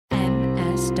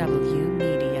HW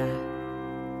Media.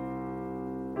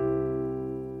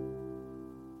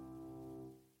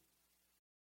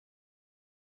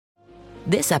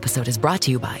 This episode is brought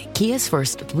to you by Kia's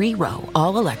first 3-row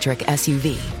all-electric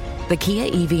SUV, the Kia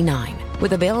EV9,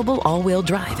 with available all-wheel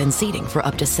drive and seating for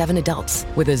up to 7 adults,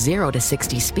 with a 0 to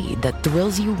 60 speed that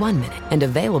thrills you 1 minute, and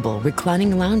available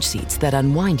reclining lounge seats that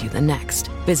unwind you the next.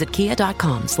 Visit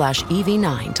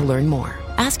kia.com/EV9 to learn more.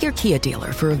 Ask your Kia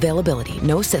dealer for availability.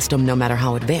 No system, no matter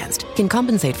how advanced, can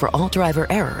compensate for all driver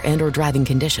error and or driving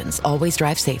conditions. Always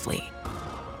drive safely.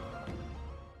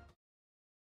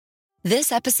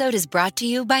 This episode is brought to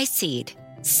you by Seed.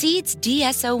 Seed's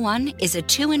DSO1 is a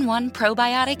 2-in-1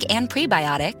 probiotic and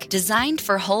prebiotic designed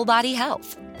for whole body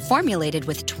health. Formulated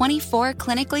with 24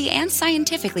 clinically and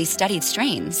scientifically studied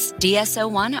strains,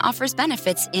 DSO1 offers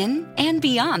benefits in and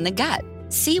beyond the gut.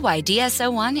 See why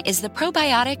DSO1 is the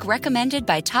probiotic recommended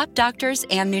by top doctors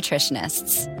and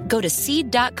nutritionists. Go to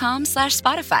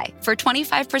seed.com/Spotify for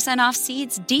 25% off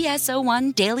Seed's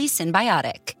DSO1 Daily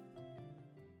Synbiotic.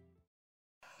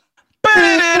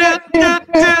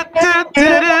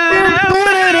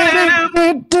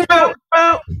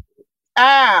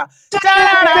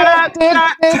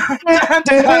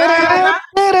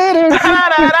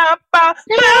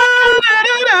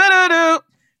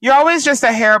 You're always just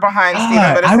a hair behind,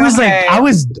 Steven. But I was okay. I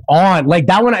was on like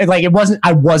that one. Like I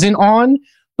wasn't on,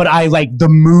 but I like the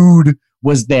mood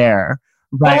was there.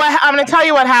 Right. Well, I'm going to tell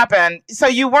you what happened. So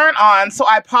you weren't on, so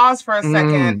I paused for a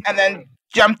second and then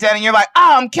jumped in, and you're like,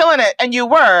 "Oh, I'm killing it," and you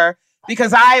were,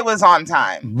 because I was on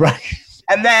time. Right.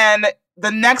 And then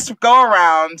the next go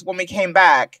around when we came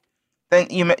back, then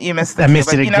you missed it. I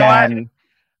missed it again.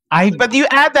 But you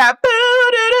add that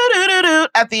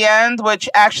at the end, which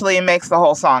actually makes the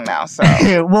whole song now. So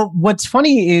well, what's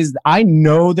funny is I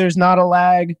know there's not a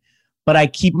lag, but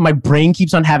my brain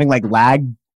keeps on having like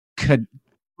lag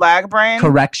brain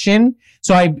correction.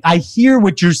 So I hear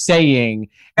what you're saying.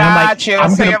 Got you.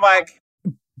 So you're like.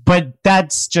 But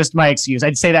that's just my excuse.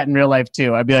 I'd say that in real life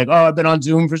too. I'd be like, "Oh, I've been on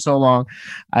Zoom for so long.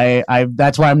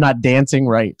 That's why I'm not dancing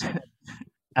right."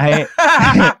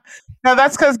 No,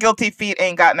 that's because Guilty Feet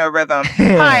ain't got no rhythm.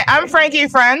 Hi, I'm Frankie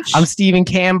French. I'm Stephen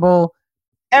Campbell.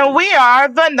 And we are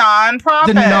the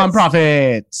Non-Prophets. The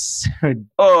Non-Prophets.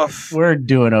 Oof. We're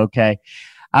doing okay.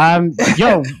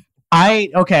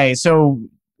 So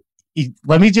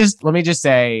let me just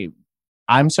say,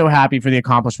 I'm so happy for the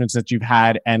accomplishments that you've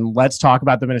had, and let's talk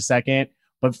about them in a second.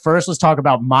 But first, let's talk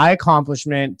about my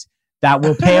accomplishment that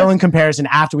will pale in comparison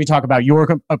after we talk about your.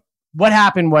 What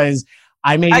happened was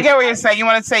I get what you're saying. You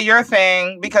want to say your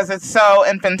thing because it's so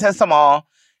infinitesimal,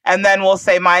 and then we'll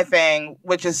say my thing,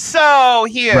 which is so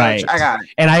huge. Right. I got it.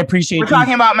 And I appreciate We're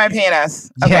talking about my penis.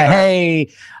 Okay. Yeah.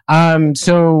 Hey.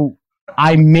 So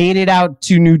I made it out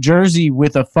to New Jersey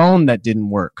with a phone that didn't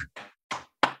work.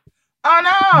 Oh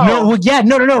no! No, well, yeah,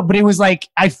 no. But it was like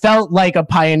I felt like a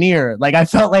pioneer. Like I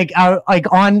felt like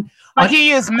you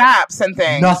used maps and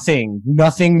things.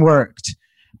 Nothing worked.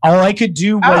 All I could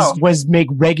do was make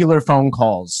regular phone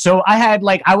calls. So I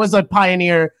was a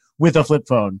pioneer with a flip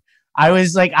phone. I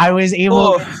was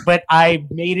able, but I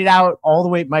made it out all the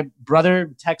way. My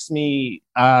brother texted me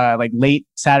like late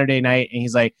Saturday night, and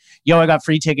he's like, "Yo, I got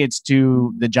free tickets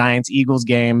to the Giants-Eagles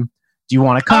game. Do you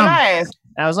want to come?" Oh, nice.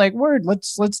 And I was like, "Word,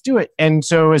 let's do it." And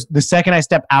so as the second I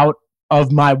step out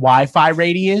of my Wi-Fi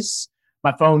radius,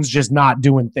 my phone's just not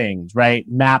doing things, right?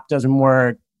 Map doesn't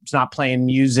work. It's not playing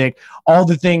music. All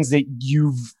the things that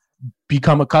you've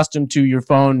become accustomed to your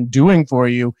phone doing for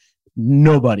you,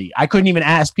 nobody. I couldn't even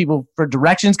ask people for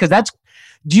directions because I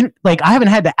haven't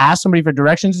had to ask somebody for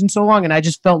directions in so long, and I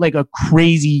just felt like a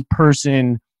crazy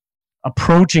person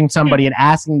approaching somebody and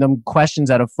asking them questions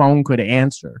that a phone could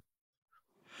answer.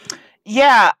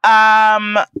 Yeah,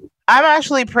 I'm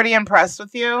actually pretty impressed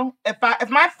with you. If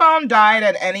my phone died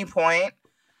at any point,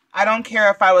 I don't care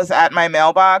if I was at my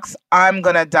mailbox, I'm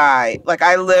gonna die. Like,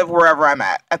 I live wherever I'm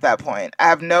at that point. I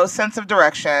have no sense of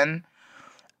direction.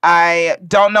 I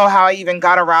don't know how I even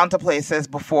got around to places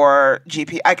before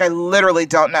GP. Like, I literally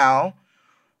don't know.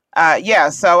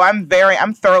 So I'm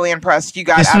thoroughly impressed you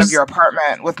got out of your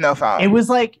apartment with no phone. It was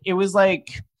like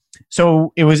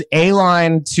so it was A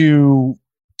line to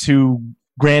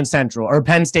Grand Central, or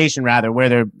Penn Station rather,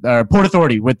 where they're Port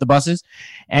Authority with the buses.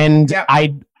 And yep.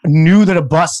 I knew that a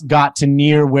bus got to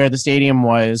near where the stadium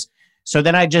was. So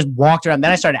then I just walked around.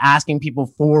 Then I started asking people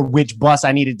for which bus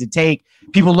I needed to take.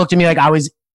 People looked at me like I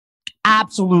was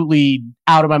absolutely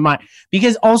out of my mind,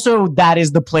 because also that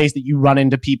is the place that you run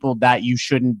into people that you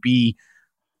shouldn't be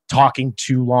talking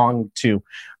too long to.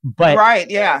 But right,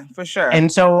 yeah, for sure.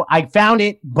 And so I found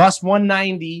it, bus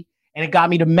 190, and it got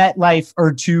me to MetLife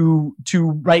or to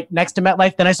right next to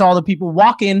MetLife. Then I saw all the people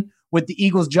walking with the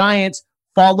Eagles Giants.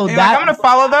 Followed You're that. Like, I'm gonna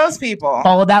follow those people.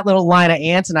 Followed that little line of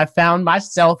ants, and I found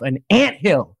myself an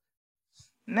anthill.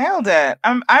 Nailed it.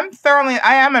 I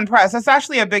am impressed. That's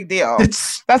actually a big deal.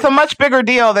 That's a much bigger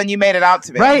deal than you made it out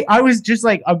to be. Right. I was just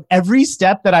like, every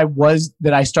step that I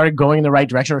started going in the right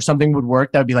direction or something would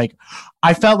work, that would be like,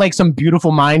 I felt like some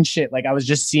beautiful mind shit. Like I was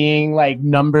just seeing like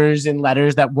numbers and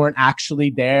letters that weren't actually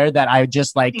there, that I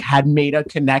just like had made a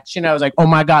connection. I was like, oh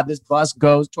my God, this bus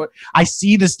goes toward, I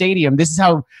see the stadium. This is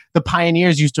how the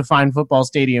Pioneers used to find football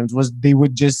stadiums, was they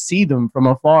would just see them from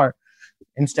afar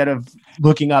instead of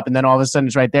looking up, and then all of a sudden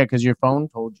it's right there because your phone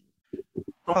told you.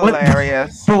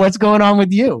 Hilarious. But what's going on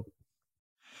with you?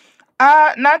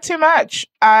 Not too much.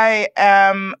 I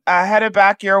am headed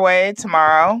back your way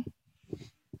tomorrow,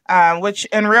 which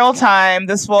in real time,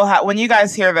 this will when you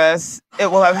guys hear this, it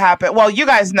will have happened. Well, you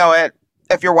guys know it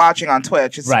if you're watching on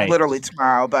Twitch. It's literally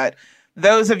tomorrow. But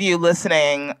those of you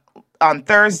listening on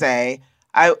Thursday,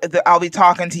 I'll be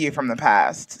talking to you from the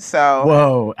past. So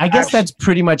whoa, I guess that's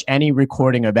pretty much any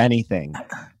recording of anything.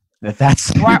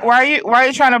 That's why are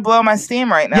you trying to blow my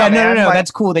steam right now? Yeah, no. Like,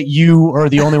 that's cool that you are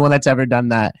the only one that's ever done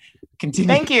that. Continue.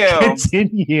 Thank you.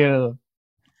 Continue.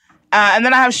 And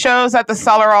then I have shows at the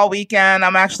Cellar all weekend.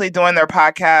 I'm actually doing their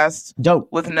podcast. Dope.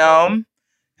 With Noam,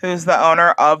 who's the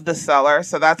owner of the Cellar.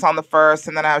 So that's on the 1st,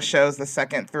 and then I have shows the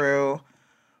 2nd through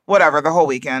whatever, the whole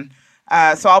weekend.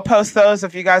 So I'll post those.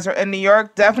 If you guys are in New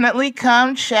York, definitely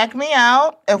come check me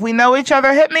out. If we know each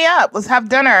other, hit me up. Let's have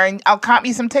dinner, and I'll comp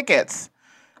you some tickets.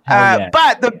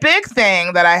 But the big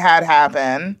thing that I had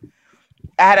happen,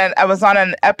 I was on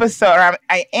an episode, or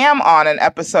I am on an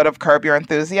episode of Curb Your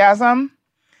Enthusiasm,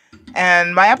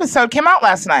 and my episode came out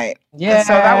last night. Yeah, and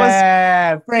so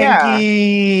that was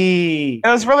Frankie. Yeah,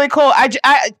 it was really cool.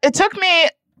 It took me.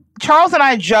 Charles and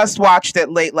I just watched it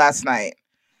late last night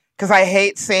because I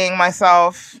hate seeing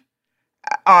myself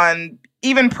on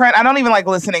even print. I don't even like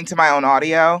listening to my own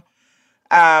audio.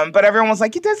 But everyone was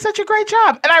like, "You did such a great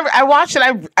job," and I watched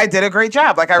it. I did a great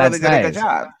job. Like I really did a good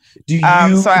job. Do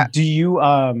you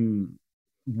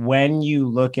when you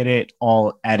look at it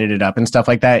all edited up and stuff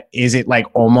like that, is it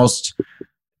almost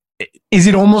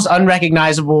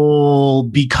unrecognizable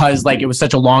because like it was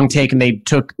such a long take and they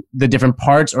took the different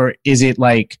parts, or is it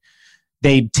like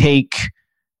they take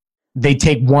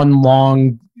one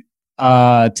long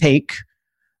take,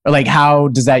 or like how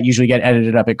does that usually get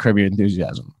edited up at Curb Your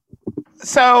Enthusiasm?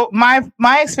 So my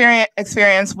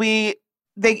experience,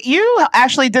 you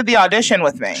actually did the audition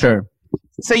with me. Sure.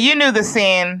 So you knew the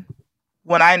scene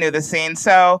when I knew the scene.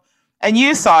 So, and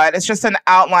you saw it. It's just an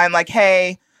outline like,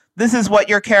 hey, this is what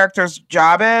your character's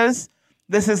job is.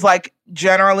 This is like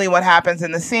generally what happens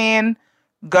in the scene.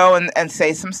 Go and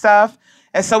say some stuff.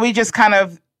 And so we just kind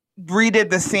of redid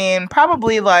the scene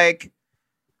probably like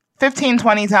 15,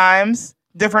 20 times,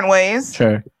 different ways.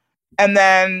 Sure. And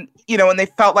then, when they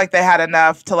felt like they had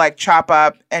enough to like chop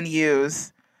up and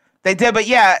use, they did. But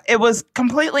yeah, it was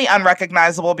completely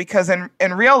unrecognizable because in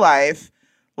real life,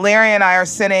 Larry and I are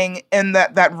sitting in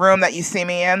that room that you see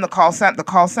me in, the call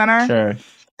center. Sure.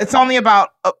 It's only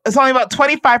about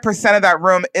 25% of that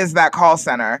room is that call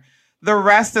center. The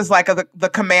rest is like the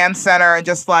command center and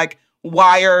just like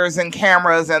wires and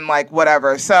cameras and like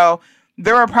whatever. So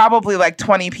there were probably like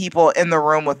 20 people in the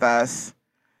room with us.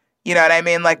 You know what I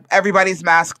mean? Like everybody's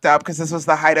masked up because this was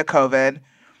the height of COVID.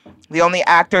 The only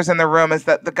actors in the room is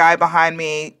that the guy behind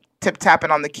me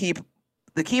tip-tapping on the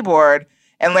keyboard,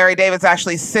 and Larry David's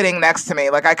actually sitting next to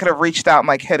me. Like I could have reached out and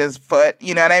like hit his foot.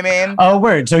 You know what I mean? Oh,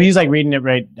 word. So he's like reading it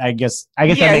right. I guess.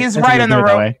 Yeah, he's right in the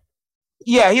room.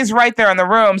 Yeah, he's right there in the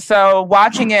room. So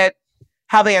watching it,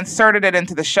 how they inserted it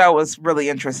into the show was really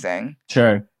interesting.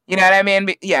 Sure. You know what I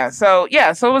mean? Yeah. So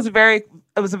it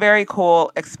was a very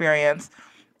cool experience.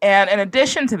 And in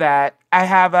addition to that,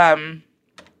 I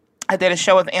did a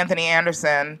show with Anthony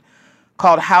Anderson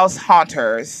called House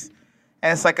Haunters.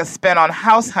 And it's like a spin on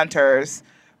House Hunters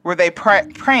where they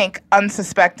prank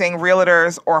unsuspecting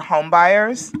realtors or home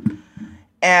buyers.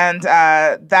 And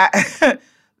that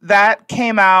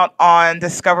came out on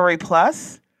Discovery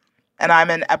Plus, and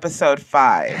I'm in episode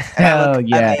 5. Hell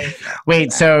yeah. Amazing.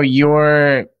 Wait, so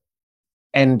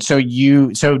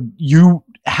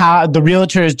how the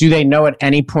realtors, do they know at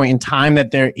any point in time that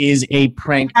there is a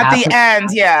prank at the end?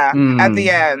 Yeah. At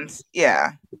the end.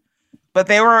 Yeah. But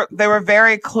they were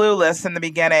very clueless in the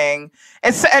beginning.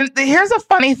 And here's a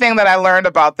funny thing that I learned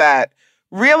about that.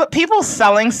 Real people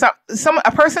selling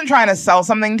a person trying to sell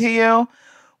something to you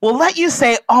will let you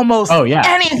say almost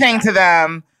anything to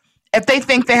them if they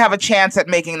think they have a chance at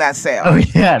making that sale. Oh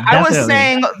yeah. Definitely. I was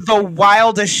saying the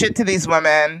wildest shit to these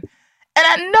women. And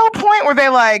at no point were they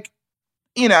like,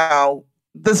 you know,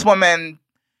 this woman,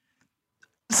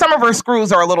 some of her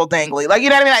screws are a little dangly. Like, you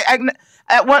know what I mean?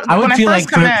 I would feel like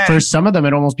for some of them,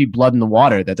 it'd almost be blood in the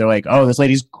water that they're like, oh, this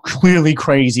lady's clearly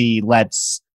crazy.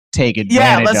 Let's take advantage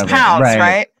of it. Yeah, let's pounce,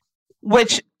 right?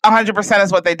 Which 100%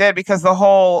 is what they did, because the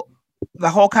whole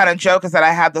kind of joke is that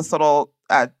I had this little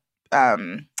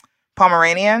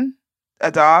Pomeranian,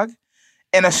 a dog,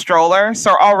 in a stroller.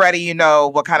 So already you know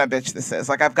what kind of bitch this is.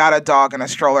 Like, I've got a dog in a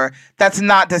stroller that's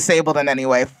not disabled in any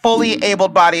way. Fully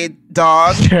able-bodied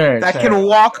dog that can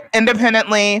walk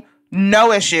independently,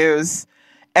 no issues,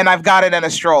 and I've got it in a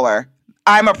stroller.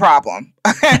 I'm a problem.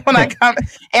 When I come,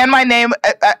 and my name,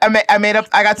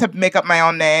 I got to make up my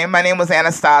own name. My name was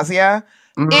Anastasia.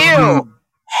 Ew,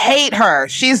 hate her.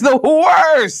 She's the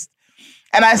worst.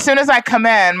 And as soon as I come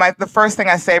in, the first thing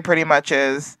I say pretty much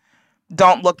is,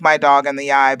 don't look my dog in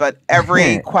the eye, but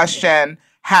every question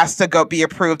has to be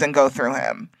approved and go through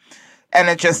him. And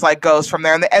it just like goes from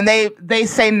there. And they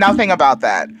say nothing about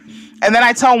that. And then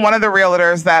I told one of the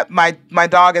realtors that my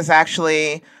dog is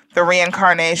actually the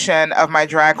reincarnation of my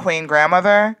drag queen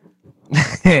grandmother.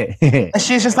 And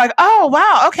she's just like, oh,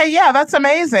 wow. Okay, yeah, that's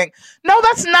amazing. No,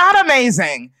 that's not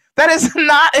amazing. That is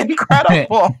not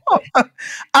incredible.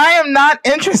 I am not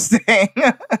interesting.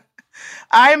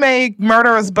 I may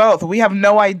murder us both. We have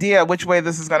no idea which way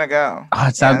this is going to go. Oh,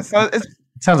 it sounds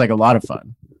like a lot of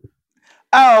fun.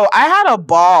 Oh, I had a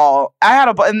ball.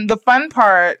 And the fun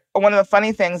part, one of the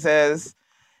funny things is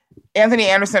Anthony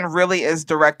Anderson really is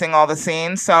directing all the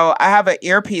scenes. So I have an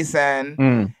earpiece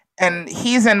in and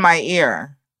he's in my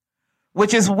ear,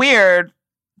 which is weird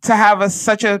to have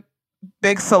such a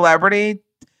big celebrity.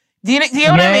 Do you know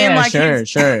what I mean? Like,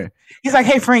 sure. He's like,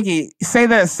 hey, Frankie, say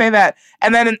this, say that.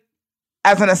 And then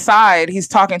as an aside, he's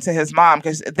talking to his mom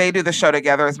because they do the show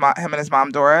together, him and his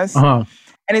mom, Doris. And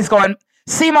he's going,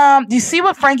 see, Mom, do you see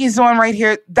what Frankie's doing right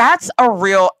here? That's a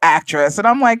real actress. And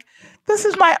I'm like, this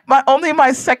is only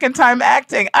my second time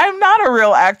acting. I'm not a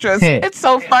real actress. It's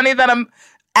so funny that I'm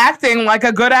acting like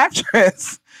a good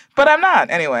actress, but I'm not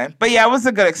anyway. But yeah, it was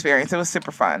a good experience. It was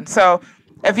super fun. So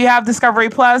if you have Discovery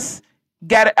Plus,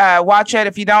 watch it.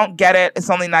 If you don't get it, it's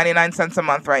only 99 cents a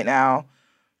month right now.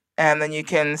 And then you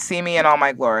can see me in all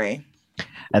my glory.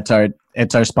 It's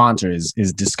our sponsor is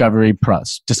Discovery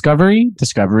Plus. Discovery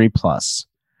Plus,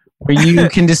 where you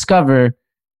can discover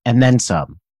and then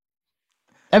some.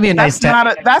 That'd be a nice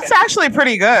that's actually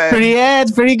pretty good.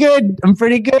 It's pretty good. I'm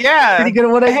pretty good. Yeah. Pretty good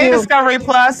at what I do. Hey, Discovery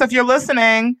Plus, if you're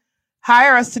listening,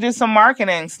 hire us to do some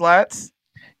marketing, sluts.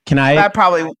 Can I? That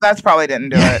probably didn't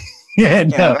do it. Yeah,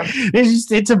 no.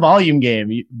 It's a volume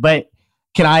game. But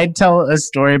can I tell a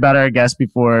story about our guest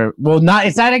before? Well,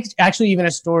 it's not actually even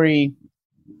a story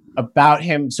about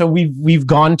him. So we've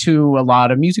gone to a lot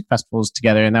of music festivals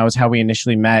together, and that was how we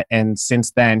initially met. And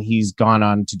since then, he's gone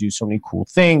on to do so many cool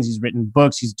things. He's written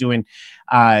books. He's doing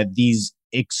these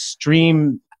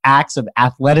extreme acts of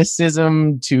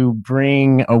athleticism to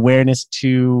bring awareness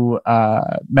to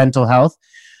mental health.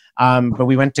 But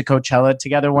we went to Coachella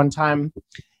together one time.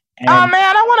 Oh man,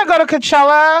 I want to go to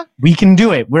Coachella. We can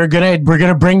do it. We're gonna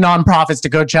bring nonprofits to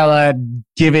Coachella.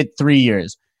 Give it 3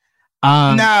 years.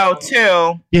 No,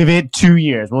 2. Give it 2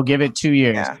 years. We'll give it 2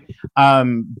 years. Yeah.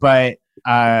 But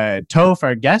Toph,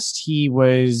 our guest, he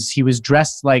was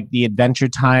dressed like the Adventure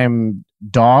Time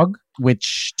dog.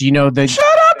 Which do you know the? Shut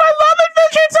up! I love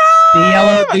Adventure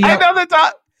Time. I know the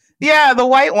dog. Yeah, the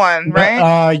white one,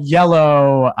 right?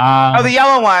 Yellow. The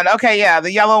yellow one. Okay, yeah,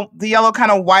 the yellow kind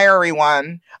of wiry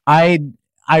one. Is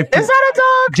that a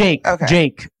dog? Jake.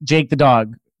 Okay. Jake the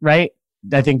dog, right?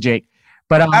 I think Jake.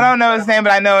 But I don't know his name,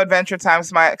 but I know Adventure Time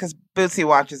because Bootsy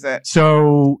watches it.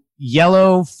 So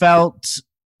yellow felt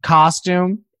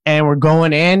costume, and we're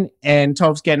going in, and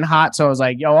Toph's getting hot. So I was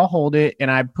like, "Yo, I'll hold it,"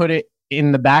 and I put it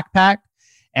in the backpack,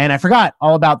 and I forgot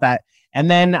all about that. And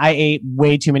then I ate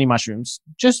way too many mushrooms,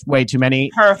 just way too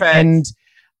many. Perfect. And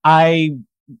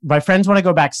my friends want to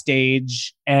go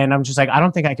backstage, and I'm just like, I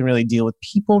don't think I can really deal with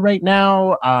people right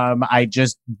now. I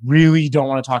just really don't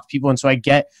want to talk to people. And so I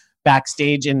get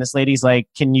backstage, and this lady's like,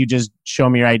 can you just show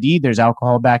me your ID? There's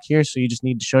alcohol back here, so you just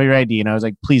need to show your ID. And I was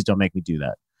like, please don't make me do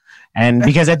that. And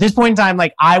because at this point in time,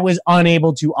 like, I was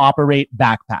unable to operate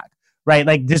backpack, right?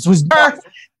 Like, this was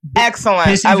excellent.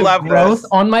 This is I love growth this.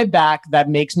 on my back that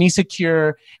makes me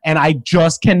secure, and I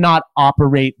just cannot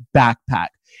operate backpack.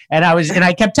 And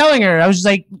I kept telling her, I was just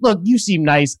like, look, you seem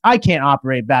nice. I can't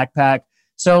operate backpack.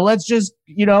 So let's just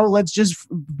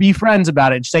be friends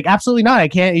about it. She's like, absolutely not. I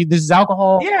can't. This is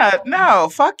alcohol. Yeah, no,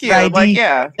 fuck you. ID. Like,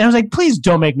 yeah. And I was like, please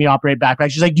don't make me operate backpack.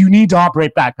 She's like, you need to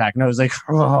operate backpack. And I was like,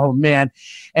 oh man.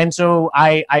 And so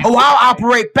I'll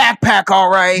operate backpack, all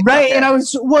right. Right. Okay. And it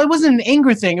wasn't an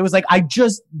anger thing. It was like,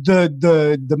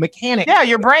 the mechanic. Yeah,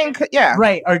 your brain, yeah.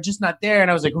 Right. Are just not there.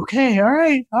 And I was like, okay, all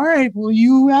right. Well,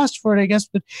 you asked for it, I guess.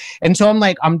 And so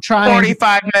I'm trying.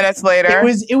 45 minutes later.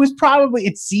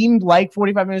 It seemed like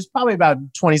 45 minutes, probably about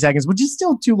 20 seconds, which is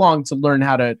still too long to learn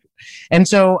how to. And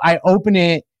so I open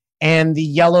it and the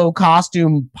yellow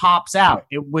costume pops out.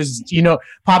 It was,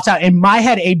 pops out. In my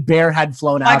head, a bear had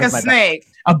flown out. Like of a snake.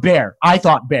 A bear. I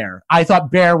thought bear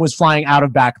was flying out of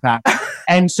backpack.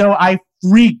 And so I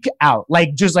freak out. I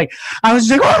was just like, oh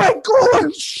my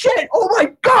God, shit. Oh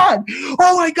my God.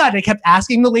 And I kept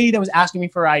asking the lady that was asking me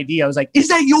for ID. I was like, is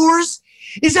that yours?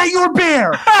 Is that your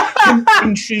bear?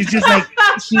 and she's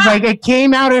like, it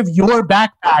came out of your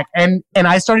backpack. And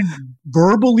I started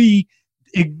verbally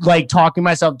talking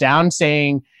myself down,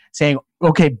 saying,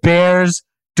 okay, bears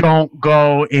don't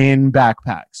go in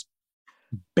backpacks.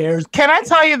 Bears. Can I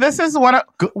tell you, this is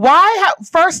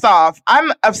first off,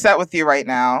 I'm upset with you right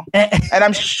now. And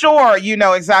I'm sure you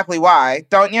know exactly why,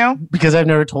 don't you? Because I've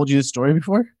never told you this story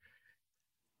before.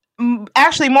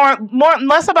 Actually, more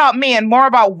less about me and more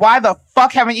about why the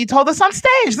fuck haven't you told us on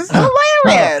stage? This is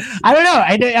hilarious. I don't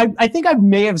know. I think I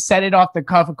may have said it off the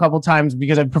cuff a couple times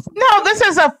because I've No, this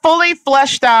is a fully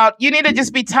fleshed out. You need to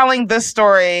just be telling this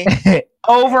story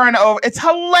over and over. It's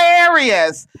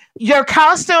hilarious. Your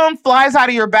costume flies out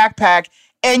of your backpack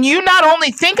and you not only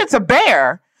think it's a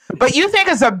bear, but you think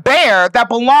it's a bear that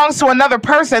belongs to another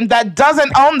person that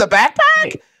doesn't own the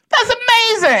backpack? That's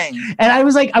amazing. And I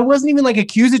was like, I wasn't even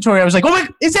accusatory. I was like, oh my,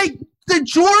 is that the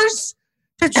yours?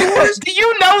 That's yours? Do you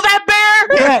know that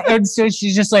bear? Yeah. And so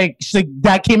she's like,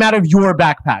 that came out of your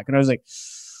backpack. And I was like,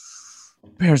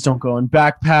 bears don't go in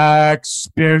backpacks.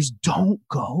 Bears don't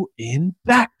go in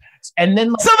backpacks. And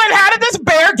then so then how did this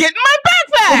bear get in my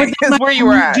backpack? Is where you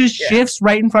were at. Just shifts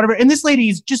right in front of her. And this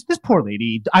poor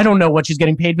lady, I don't know what she's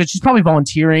getting paid, but she's probably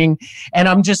volunteering. And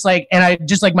I'm just like,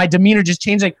 my demeanor just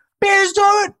changed. Like, bears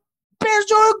don't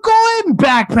go in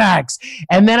backpacks.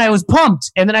 And then I was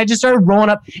pumped. And then I just started rolling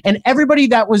up. And everybody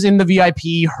that was in the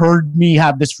VIP heard me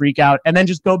have this freak out. And then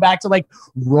just go back to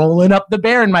rolling up the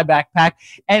bear in my backpack.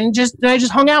 And I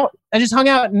just hung out.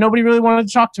 And nobody really wanted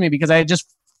to talk to me because I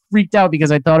just freaked out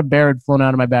because I thought a bear had flown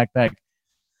out of my backpack.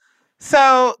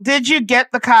 So did you get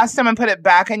the costume and put it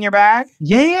back in your bag?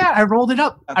 Yeah. I rolled it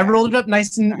up. Okay. I rolled it up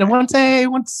nice. And once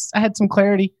I had some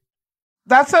clarity.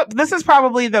 This is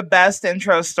probably the best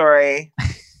intro story.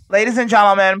 Ladies and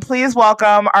gentlemen, please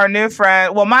welcome our new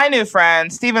friend, my new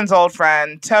friend, Steven's old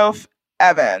friend, Toph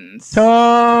Evans.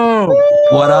 Toph!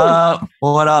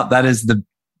 What up? That is the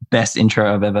best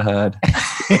intro I've ever heard.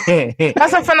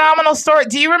 That's a phenomenal story.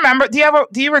 Do you remember?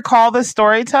 Do you recall this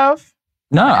story, Toph?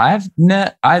 No,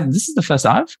 this is the first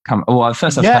I've come. Well,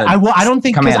 first I've heard. I don't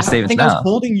think coming I out of Steven's think mouth. I was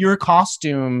holding your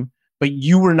costume, but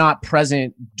you were not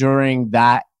present during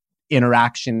that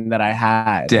interaction that I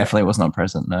had. Definitely was not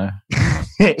present. No.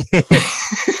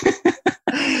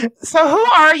 So who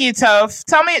are you, Toph?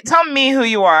 Tell me who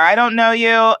you are. I don't know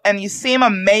you, and you seem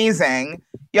amazing.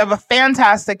 You have a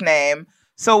fantastic name.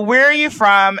 So where are you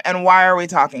from, and why are we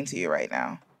talking to you right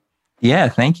now? Yeah,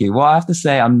 thank you. Well, I have to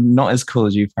say I'm not as cool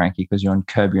as you, Frankie, because you're on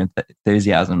Curb Your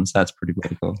Enthusiasm, so that's pretty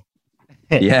cool.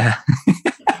 Yeah.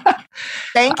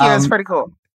 Thank you. It's pretty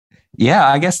cool. Yeah,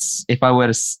 I guess if I were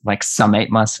to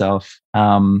summate myself,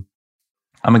 I'm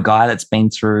a guy that's been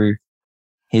through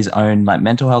his own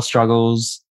mental health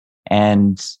struggles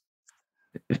and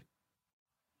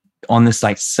on this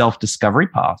self-discovery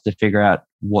path to figure out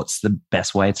what's the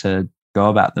best way to go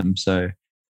about them. So,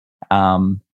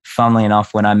 funnily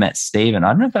enough, when I met Steven, I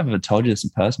don't know if I've ever told you this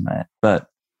in person, mate, but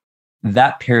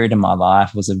that period in my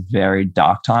life was a very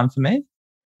dark time for me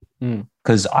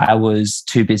because I was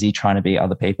too busy trying to be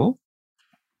other people.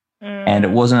 And it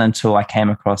wasn't until I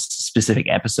came across specific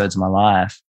episodes of my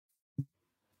life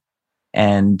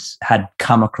and had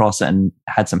come across it and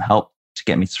had some help to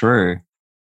get me through,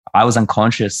 I was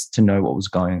unconscious to know what was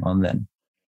going on then.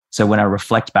 So when I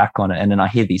reflect back on it and then I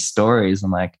hear these stories,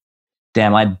 I'm like,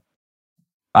 damn,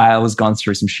 I was going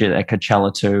through some shit at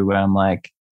Coachella too, where I'm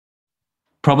like,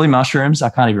 probably mushrooms. I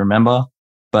can't even remember,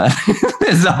 but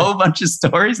there's a whole bunch of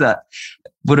stories that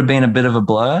would have been a bit of a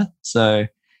blur. So,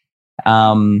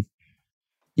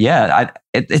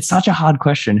 it's such a hard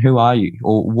question. Who are you,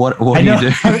 or what do you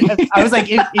do? I was like,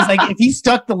 if he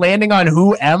stuck the landing on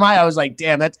who am I was like,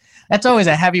 damn, that's always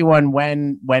a heavy one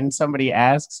when somebody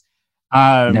asks.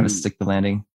 Never stick the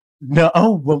landing. No.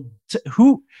 Oh well,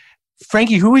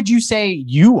 Frankie, who would you say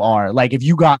you are? Like if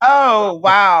you got Oh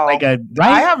wow. like a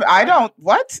right? I don't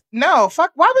what? No,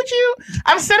 fuck. Why would you?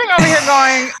 I'm sitting over here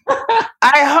going,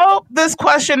 I hope this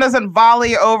question doesn't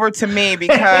volley over to me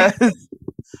because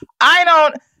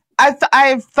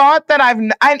I've thought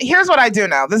that here's what I do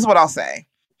know. This is what I'll say.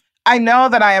 I know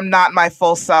that I am not my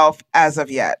full self as of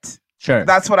yet. Sure.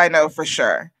 That's what I know for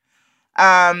sure.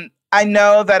 I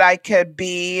know that I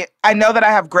know that I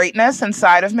have greatness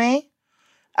inside of me.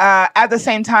 At the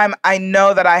same time, I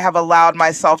know that I have allowed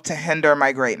myself to hinder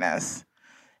my greatness.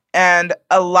 And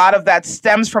a lot of that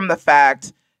stems from the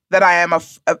fact that I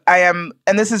am,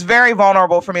 and this is very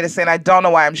vulnerable for me to say, and I don't know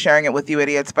why I'm sharing it with you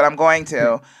idiots, but I'm going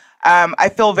to. I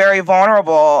feel very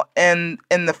vulnerable in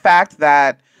the fact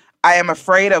that I am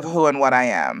afraid of who and what I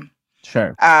am.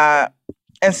 Sure.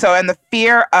 And so in the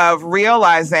fear of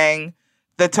realizing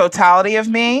the totality of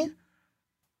me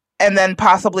and then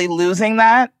possibly losing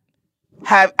that,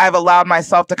 I've allowed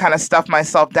myself to kind of stuff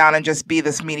myself down and just be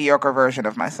this mediocre version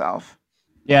of myself.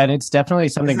 Yeah, and it's definitely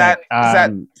something is that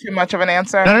too much of an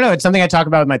answer? No. It's something I talk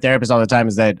about with my therapist all the time.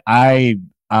 Is that I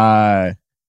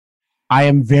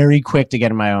am very quick to get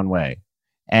in my own way,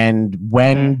 and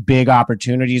when big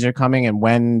opportunities are coming, and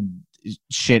when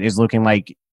shit is looking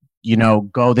like,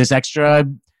 go this extra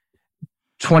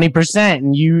 20%,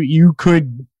 and you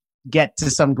could get to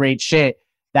some great shit.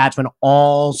 That's when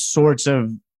all sorts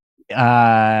of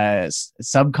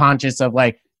subconscious of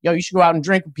like, yo, you should go out and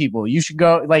drink with people. You should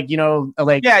go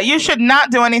yeah, you should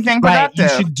not do anything productive.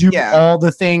 Right, you should do all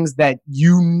the things that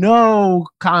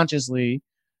consciously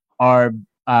are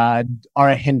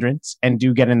a hindrance and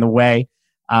do get in the way.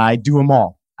 I do them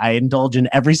all. I indulge in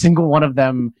every single one of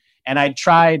them, and I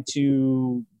try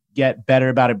to get better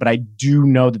about it. But I do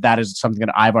know that is something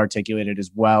that I've articulated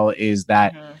as well. Is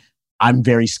that I'm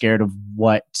very scared of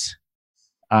what.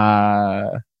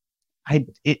 And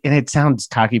it sounds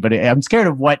cocky, but I'm scared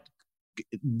of what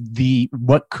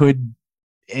could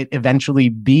it eventually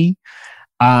be.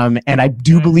 And I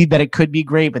do believe that it could be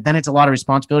great, but then it's a lot of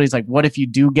responsibilities. Like, what if you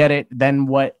do get it? Then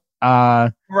what?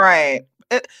 Right.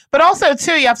 But also,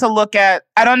 too, you have to look at,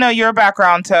 I don't know your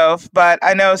background, Toph, but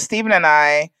I know Stephen and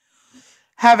I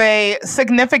have a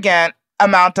significant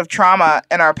amount of trauma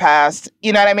in our past.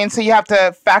 You know what I mean? So you have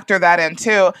to factor that in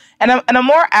too. And a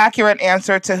more accurate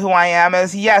answer to who I am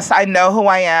is, yes, I know who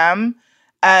I am,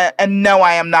 and no,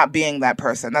 I am not being that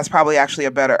person. That's probably actually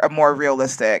a more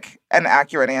realistic and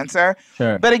accurate answer.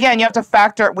 Sure. But again, we have to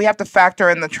factor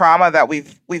in the trauma that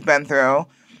we've been through.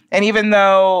 And even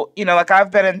though, like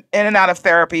I've been in and out of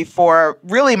therapy for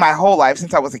really my whole life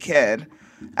since I was a kid.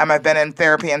 I've been in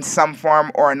therapy in some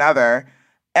form or another.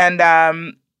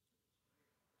 And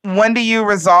when do you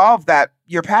resolve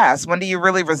your past? When do you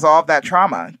really resolve that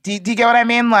trauma? Do you get what I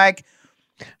mean? Like,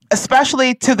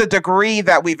 especially to the degree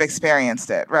that we've experienced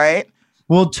it, right?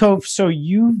 Well, Toph, so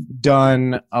you've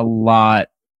done a lot,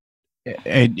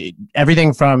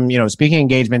 everything from, speaking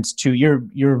engagements to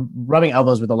you're rubbing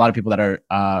elbows with a lot of people that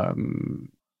are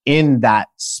in that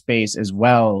space as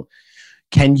well.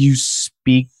 Can you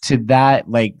speak to that?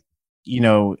 Like,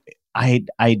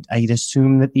 I'd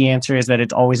assume that the answer is that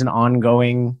it's always an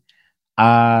ongoing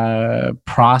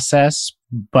process,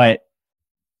 but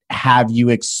have you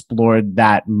explored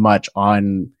that much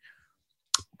on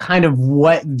kind of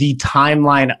what the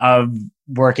timeline of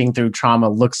working through trauma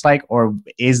looks like, or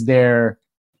is it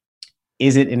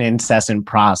an incessant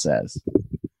process?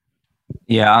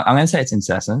 Yeah, I'm going to say it's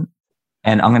incessant,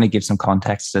 and I'm going to give some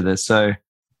context to this. So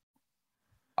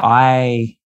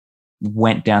I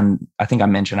went down, I think I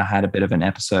mentioned I had a bit of an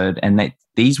episode, and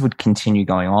these would continue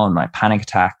going on, like panic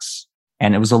attacks.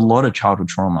 And it was a lot of childhood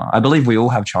trauma. I believe we all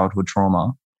have childhood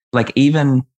trauma. Like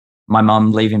even my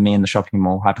mum leaving me in the shopping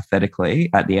mall, hypothetically,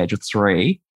 at the age of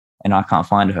 3, and I can't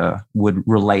find her, would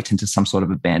relate into some sort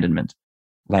of abandonment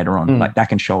later on. Like that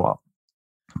can show up.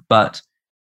 But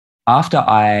after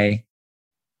I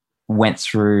went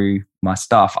through my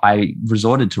stuff, I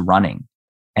resorted to running.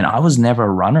 And I was never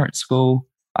a runner at school.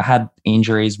 I had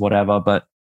injuries, whatever, but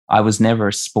I was never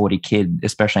a sporty kid,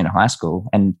 especially in high school.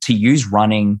 And to use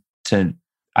running to,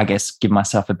 I guess, give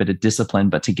myself a bit of discipline,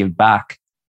 but to give back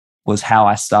was how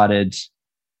I started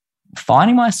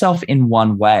finding myself in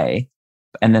one way.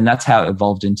 And then that's how it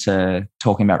evolved into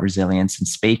talking about resilience and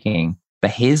speaking. But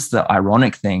here's the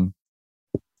ironic thing.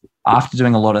 After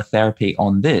doing a lot of therapy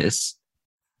on this,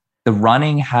 the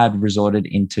running had resorted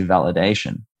into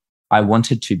validation. I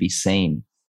wanted to be seen.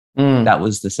 That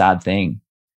was the sad thing.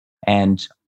 And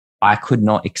I could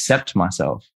not accept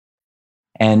myself.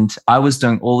 And I was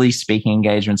doing all these speaking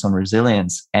engagements on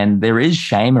resilience, and there is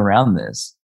shame around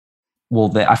this.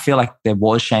 Well, I feel like there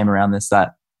was shame around this,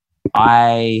 that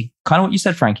I kind of what you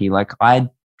said, Frankie, like I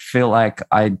feel like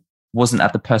I wasn't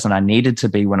at the person I needed to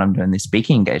be when I'm doing these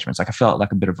speaking engagements. Like I felt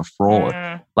like a bit of a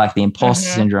fraud. Like the imposter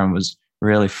syndrome was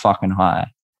really fucking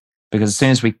high, because as soon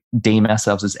as we deem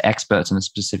ourselves as experts in a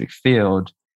specific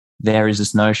field, there is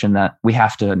this notion that we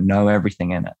have to know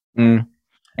everything in it.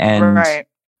 And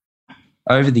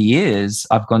over the years,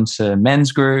 I've gone to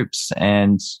men's groups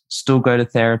and still go to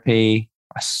therapy.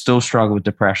 I still struggle with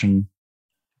depression,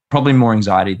 probably more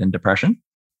anxiety than depression.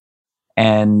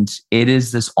 And it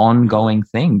is this ongoing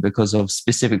thing because of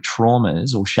specific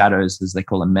traumas or shadows, as they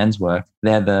call in men's work.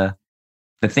 They're the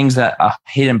things that are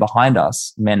hidden behind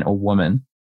us, men or women,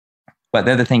 but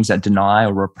they're the things that deny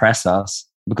or repress us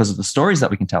because of the stories that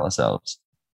we can tell ourselves.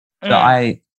 So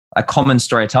a common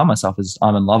story I tell myself is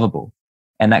I'm unlovable.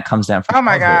 And that comes down from oh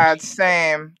my God,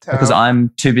 same. Because I'm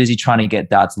too busy trying to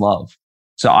get dad's love.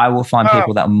 So I will find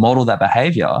people that model that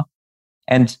behavior.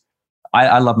 And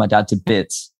I love my dad to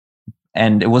bits.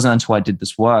 And it wasn't until I did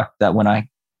this work that when I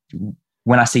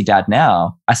see dad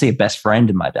now, I see a best friend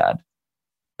in my dad.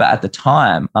 But at the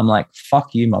time, I'm like,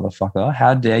 fuck you, motherfucker.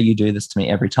 How dare you do this to me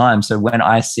every time? So when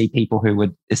I see people who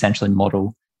would essentially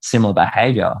model similar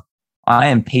behavior, I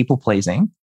am people pleasing.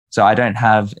 So I don't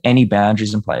have any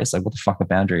boundaries in place. Like, what the fuck are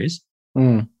boundaries?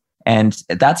 And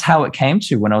that's how it came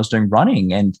to when I was doing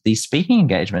running and these speaking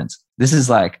engagements. This is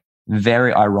like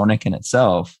very ironic in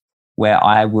itself, where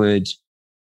I would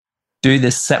do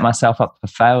this, set myself up for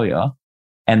failure,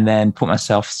 and then put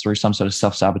myself through some sort of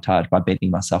self-sabotage by beating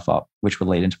myself up, which would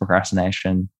lead into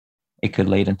procrastination. It could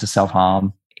lead into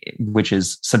self-harm, which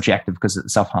is subjective because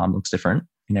self-harm looks different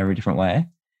in every different way.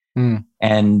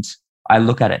 And I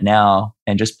look at it now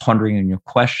and just pondering on your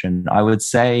question, I would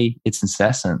say it's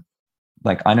incessant.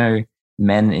 Like I know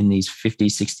men in these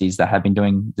 50s, 60s that have been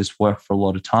doing this work for a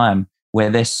lot of time where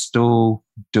they're still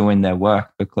doing their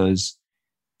work because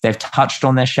they've touched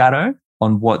on their shadow,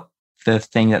 on what the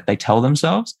thing that they tell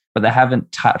themselves, but they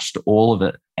haven't touched all of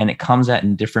it. And it comes out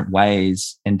in different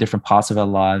ways in different parts of our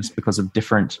lives because of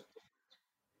different,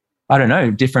 I don't know,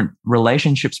 different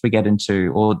relationships we get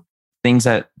into, or things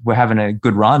that we're having a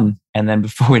good run. And then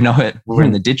before we know it, we're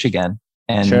in the ditch again.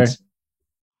 And,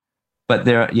 but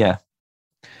there,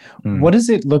 What does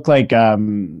it look like?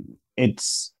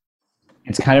 It's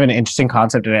kind of an interesting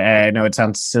concept. And I know it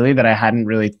sounds silly that I hadn't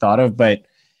really thought of, but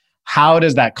how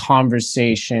does that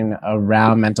conversation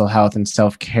around mental health and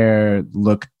self-care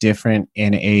look different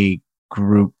in a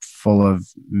group full of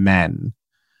men?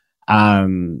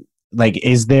 Like,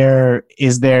 is there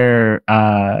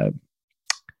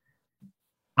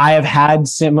I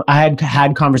had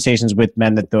had conversations with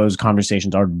men that those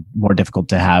conversations are more difficult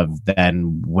to have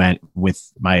than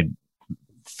with my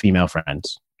female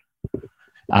friends.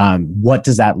 What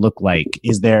does that look like?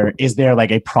 Is there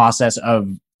like a process of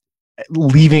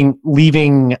leaving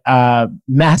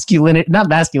masculinity, not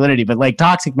masculinity, but like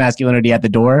toxic masculinity at the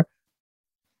door?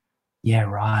 Yeah,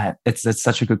 right. It's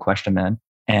such a good question, man.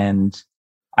 And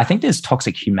I think there's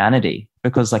toxic humanity,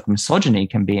 because like misogyny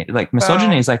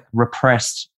is like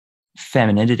repressed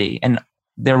femininity. And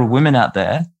there are women out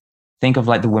there, think of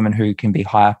like the women who can be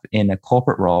high up in a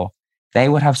corporate role. They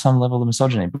would have some level of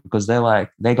misogyny because they're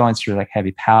going through like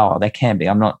heavy power. They can be.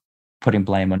 I'm not putting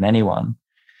blame on anyone.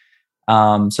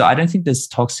 So I don't think there's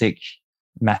toxic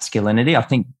masculinity. I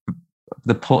think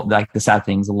the sad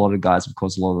thing is a lot of guys have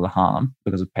caused a lot of the harm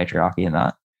because of patriarchy and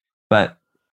that. But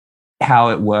how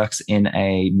it works in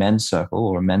a men's circle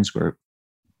or a men's group,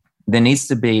 there needs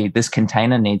to be, this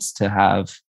container needs to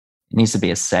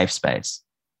be a safe space.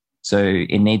 So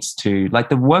it needs to, like,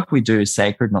 the work we do is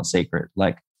sacred, not secret.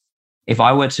 Like if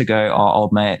I were to go, oh,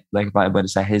 old mate, like if I were to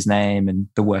say his name and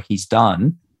the work he's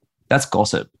done, that's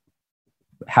gossip.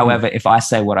 However, if I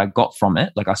say what I got from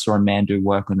it, like I saw a man do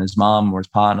work on his mom or his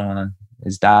partner,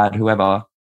 his dad, whoever,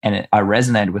 and I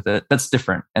resonated with it, that's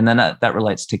different. And then that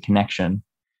relates to connection.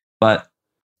 But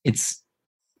it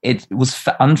was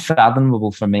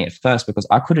unfathomable for me at first because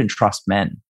I couldn't trust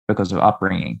men because of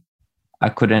upbringing. I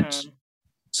couldn't.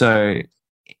 So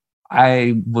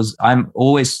I'm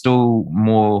always still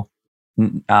more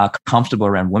comfortable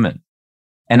around women.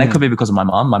 And that could be because of my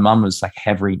mom. My mom was like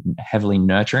heavily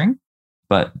nurturing,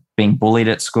 but being bullied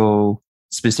at school,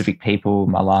 specific people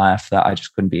in my life that I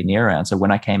just couldn't be near around. So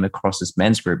when I came across this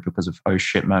men's group because of oh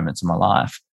shit moments in my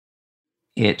life,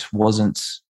 it wasn't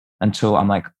until I'm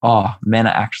like, oh, men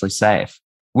are actually safe,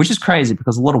 which is crazy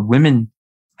because a lot of women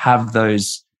have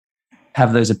those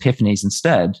epiphanies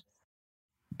instead.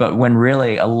 But when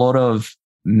really a lot of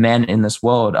men in this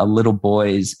world are little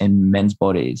boys in men's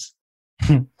bodies.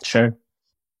 Sure.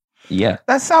 Yeah.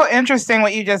 That's so interesting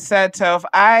what you just said, Toph.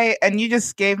 And you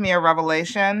just gave me a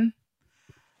revelation.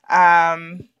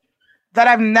 that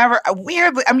I've never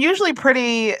weirdly. I'm usually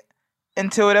pretty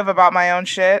intuitive about my own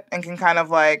shit and can kind of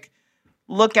like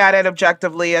look at it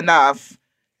objectively enough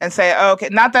and say, oh, okay,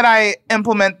 not that I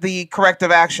implement the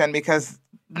corrective action because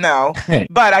no,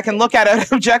 but I can look at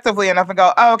it objectively enough and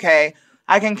go, oh, okay,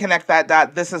 I can connect that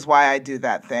dot. This is why I do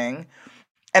that thing.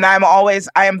 And I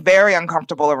am very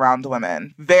uncomfortable around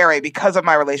women, because of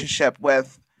my relationship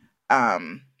with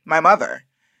my mother,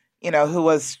 who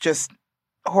was just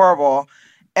horrible.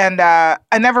 And I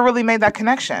never really made that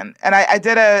connection. And I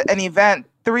did an event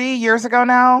 3 years ago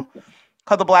now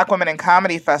called the Black Women in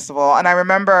Comedy Festival. And I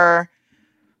remember,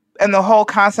 and the whole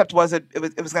concept was it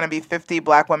was going to be 50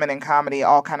 Black women in comedy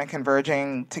all kind of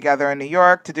converging together in New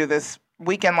York to do this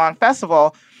weekend-long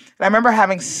festival. And I remember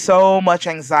having so much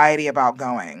anxiety about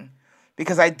going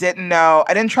because I didn't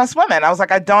trust women. I was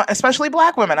like, especially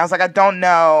Black women. I was like, I don't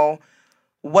know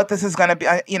what this is going to be.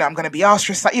 I'm going to be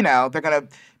ostracized. They're going to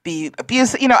be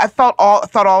abusive. I thought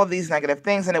all of these negative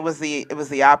things, and it was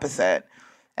the opposite.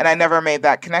 And I never made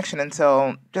that connection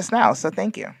until just now. So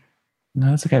thank you. No,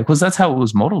 that's okay. Because that's how it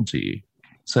was modeled to you.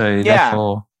 So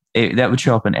therefore, that would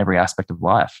show up in every aspect of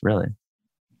life, really.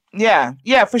 Yeah.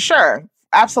 Yeah, for sure.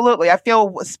 Absolutely. I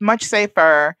feel much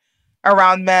safer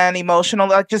around men, emotional,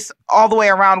 like just all the way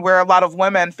around where a lot of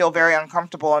women feel very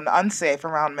uncomfortable and unsafe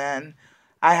around men.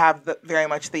 I have very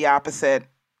much the opposite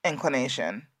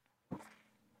inclination.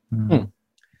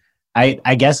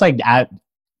 I guess like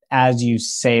as you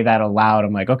say that aloud,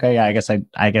 I'm like, okay, yeah, I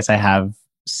guess I have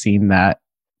seen that.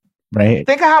 Right.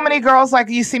 Think of how many girls like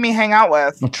you see me hang out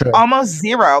with. True. Almost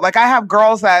zero. Like I have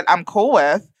girls that I'm cool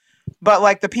with, but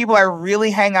like the people I really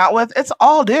hang out with, it's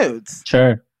all dudes.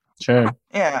 Sure.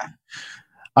 Yeah.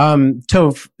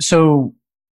 Toph, so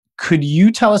could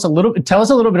you tell us a little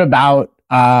bit about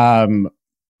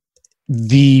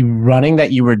the running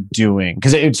that you were doing?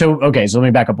 So let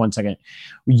me back up 1 second.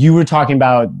 You were talking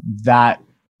about that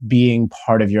being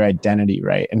part of your identity,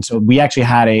 right? And so we actually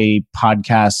had a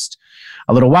podcast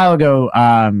a little while ago,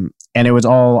 and it was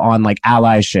all on like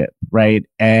allyship, right?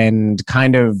 And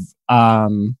kind of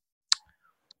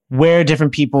where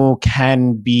different people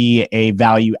can be a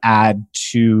value add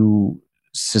to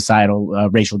societal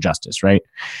racial justice, right?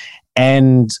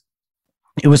 And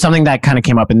it was something that kind of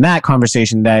came up in that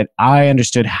conversation that I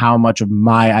understood how much of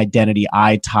my identity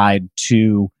I tied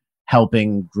to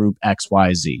helping group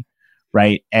XYZ,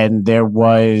 right? And there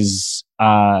was,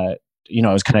 I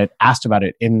was kind of asked about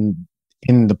it in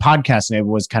the podcast, and it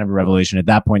was kind of a revelation at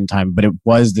that point in time. But it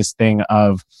was this thing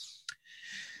of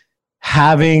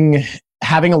having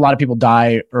a lot of people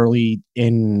die early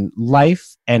in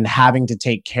life and having to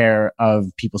take care of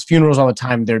people's funerals all the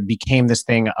time. There became this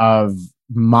thing of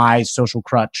my social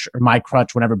crutch, or my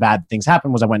crutch whenever bad things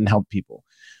happened, was I went and helped people.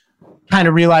 Kind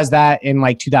of realized that in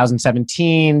like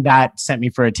 2017, that sent me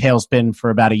for a tailspin for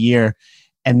about a year.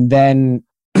 And then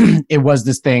it was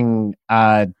this thing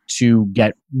to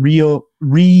get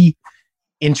reintroduced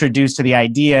to the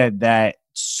idea that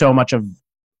so much of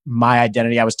my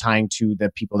identity I was tying to the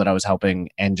people that I was helping,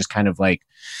 and just kind of like,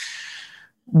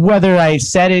 whether I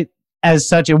said it as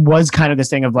such, it was kind of this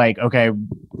thing of like, okay,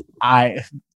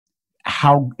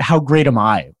 how great am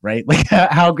I, right? Like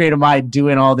how great am I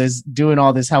doing all this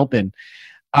helping?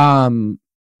 So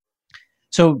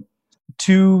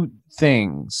 2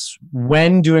 things.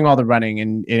 When doing all the running,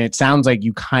 and it sounds like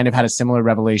you kind of had a similar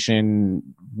revelation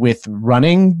with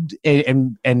running,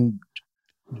 and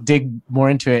dig more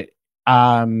into it.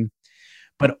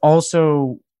 But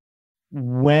also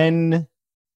when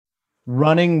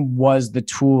running was the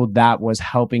tool that was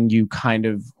helping you kind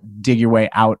of dig your way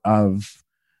out of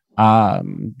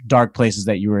dark places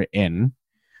that you were in,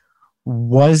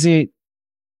 was it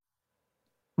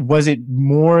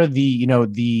more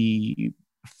the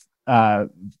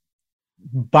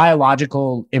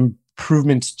biological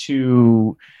improvements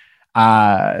to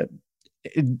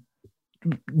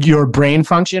your brain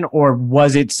function, or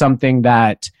was it something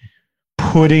that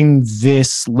putting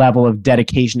this level of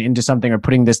dedication into something, or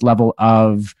putting this level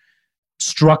of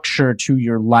structure to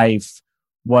your life,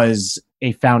 was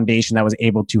a foundation that was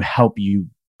able to help you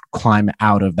climb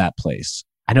out of that place?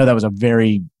 I know that was a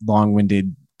very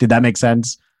long-winded. Did that make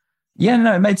sense? Yeah,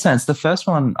 no, it made sense. The first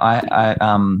one,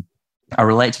 I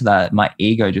relate to that. My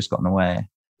ego just got in the way.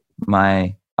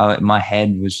 My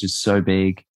head was just so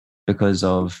big because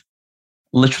of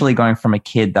literally going from a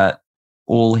kid that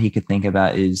all he could think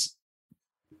about is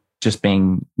just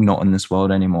being not in this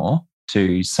world anymore,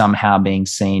 to somehow being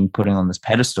seen, putting on this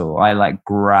pedestal. I like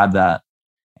grabbed that,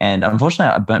 and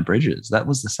unfortunately I burnt bridges. That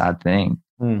was the sad thing.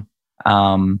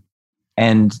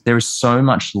 And there is so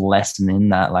much lesson in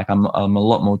that. Like I'm a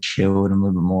lot more chilled and a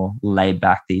little bit more laid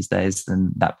back these days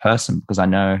than that person because I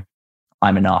know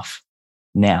I'm enough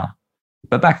now.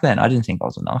 But back then I didn't think I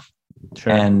was enough.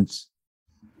 Sure. And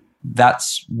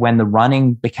that's when the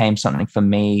running became something for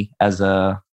me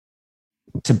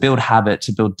to build habit,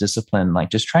 to build discipline. Like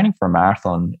just training for a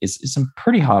marathon is some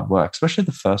pretty hard work, especially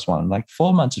the first one. Like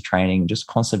 4 months of training, just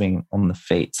constantly being on the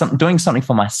feet, doing something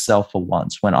for myself for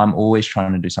once when I'm always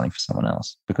trying to do something for someone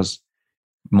else because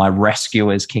my rescue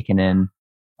is kicking in.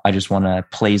 I just want to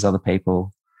please other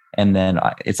people. And then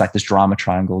it's like this drama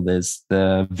triangle. There's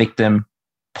the victim,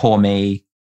 poor me,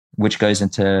 which goes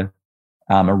into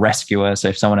a rescuer. So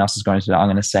if someone else is going to, I'm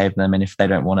going to save them. And if they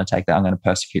don't want to take that, I'm going to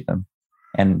persecute them.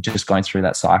 And just going through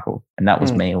that cycle. And that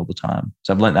was me all the time.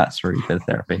 So I've learned that through a bit of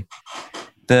therapy.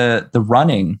 The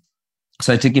running,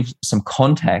 so to give some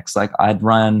context, like I'd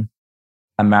run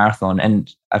a marathon and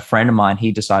a friend of mine,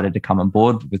 he decided to come on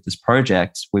board with this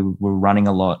project. We were running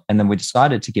a lot and then we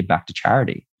decided to give back to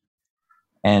charity.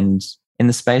 And in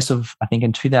the space of, I think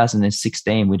in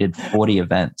 2016, we did 40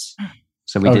 events.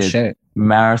 So we did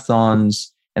marathons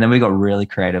and then we got really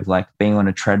creative, like being on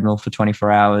a treadmill for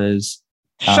 24 hours.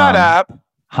 Shut up.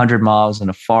 100 miles in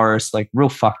a forest, like real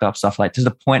fucked up stuff, like to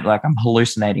the point like I'm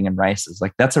hallucinating in races.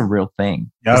 Like that's a real thing.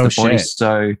 Because the body's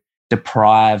so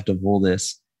deprived of all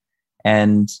this.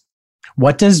 And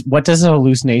what does a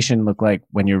hallucination look like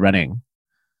when you're running?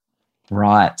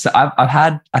 Right. So I've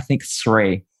had, I think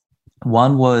 3.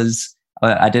 One was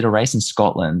I did a race in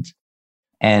Scotland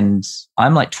and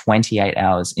I'm like 28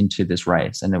 hours into this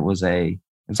race and it was like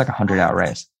a 100-hour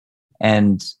race.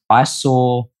 And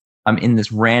I'm in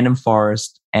this random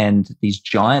forest and these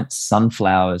giant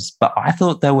sunflowers, but I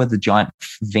thought they were the giant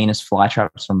Venus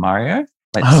flytraps from Mario,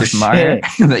 like Super Mario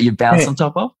that you bounce on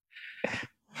top of.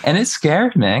 And it's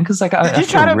scary, man, because like did you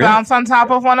try to bounce on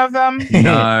top of one of them?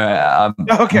 No.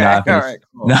 Okay, no, all right,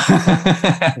 cool. No.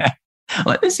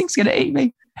 Like this thing's gonna eat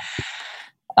me.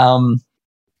 Damn,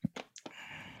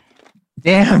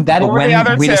 that were the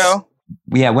other two.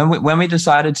 When we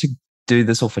decided to do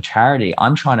this all for charity,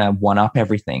 I'm trying to one up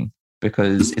everything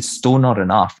because it's still not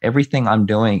enough. Everything I'm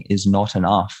doing is not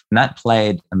enough. And that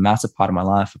played a massive part of my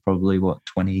life for probably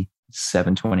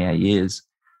 27, 28 years.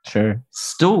 Sure.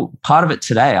 Still part of it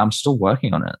today. I'm still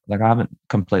working on it. Like I haven't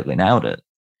completely nailed it.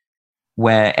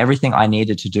 Where everything I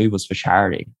needed to do was for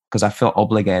charity because I felt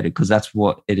obligated because that's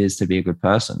what it is to be a good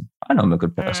person. I know I'm a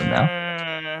good person now.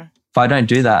 If I don't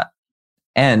do that,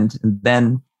 and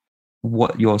then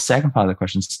what your second part of the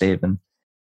question, Stephen,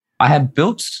 I had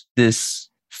built this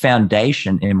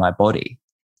foundation in my body.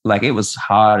 Like it was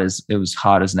hard as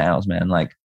nails, man.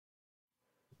 Like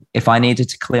if I needed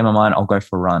to clear my mind, I'll go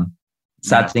for a run.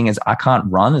 Sad thing is I can't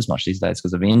run as much these days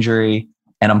because of injury.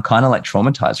 And I'm kind of like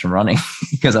traumatized from running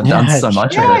because I've done so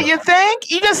much of it. Yeah, you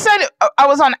think? You just said I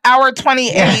was on hour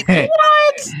 28.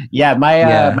 What? Yeah,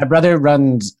 my brother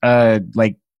runs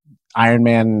like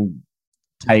Ironman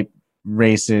type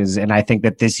races, and I think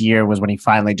that this year was when he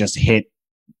finally just hit.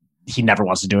 He never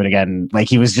wants to do it again. Like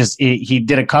he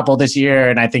did a couple this year,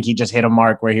 and I think he just hit a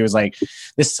mark where he was like,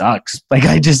 "This sucks. Like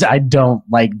I don't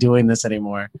like doing this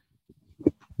anymore."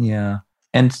 Yeah,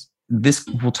 and this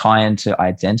will tie into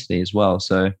identity as well.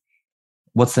 So,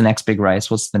 what's the next big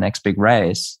race? What's the next big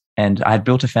race? And I had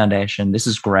built a foundation. This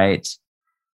is great.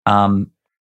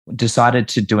 Decided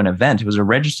to do an event. It was a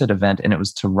registered event, and it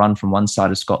was to run from one side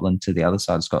of Scotland to the other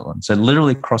side of Scotland. So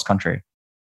literally cross country.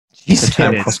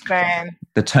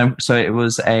 The term. So it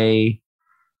was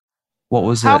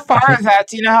How far is that?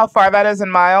 Do you know how far that is in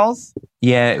miles?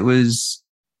 Yeah, it was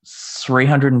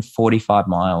 345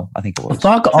 mile. I think it was.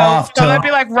 Fuck off. So that'd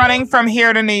be like running from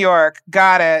here to New York.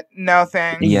 Got it. No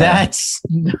thanks. Yeah. That's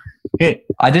it.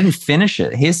 I didn't finish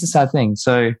it. Here's the sad thing.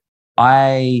 So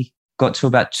I got to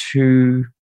about it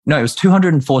was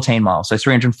 214 miles. So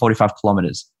 345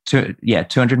 kilometers.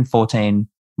 214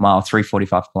 mile,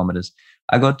 345 kilometers.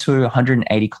 I got to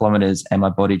 180 kilometers and my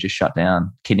body just shut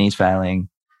down. Kidneys failing.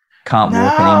 Can't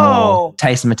walk anymore.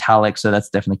 Taste metallic. So that's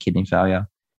definitely kidney failure.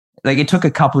 Like it took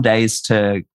a couple of days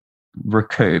to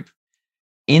recoup.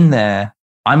 In there,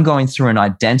 I'm going through an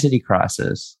identity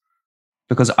crisis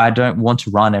because I don't want to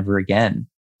run ever again.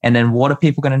 And then what are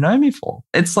people going to know me for?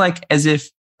 It's like as if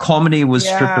comedy was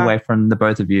stripped away from the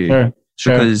both of you.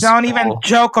 Sure. Because, don't even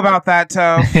joke about that,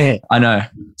 Toe. I know.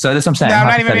 So that's what I'm saying. No, I'm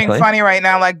not even being funny right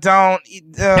now. Like, don't.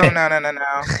 No.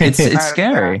 It's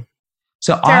scary.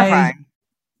 So terrifying.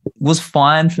 I was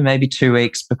fine for maybe 2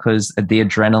 weeks because the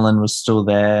adrenaline was still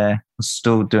there. I was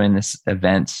still doing this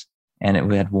event and it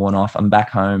had worn off. I'm back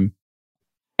home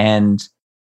and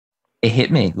it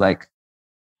hit me like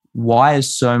why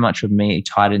is so much of me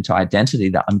tied into identity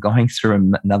that I'm going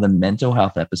through another mental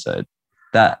health episode?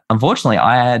 That unfortunately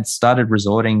I had started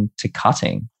resorting to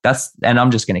cutting. And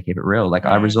I'm just going to keep it real. Like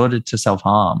I resorted to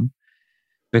self-harm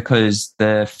because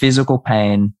the physical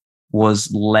pain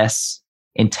was less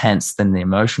intense than the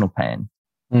emotional pain.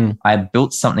 I had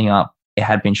built something up. It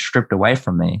had been stripped away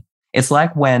from me. It's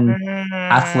like when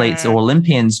athletes or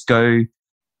Olympians go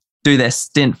do their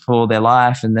stint for their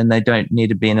life and then they don't need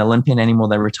to be an Olympian anymore.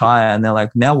 They retire and they're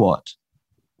like, now what?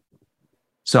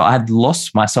 So I had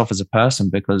lost myself as a person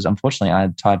because unfortunately I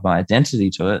had tied my identity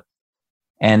to it.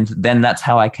 And then that's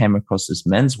how I came across this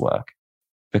men's work,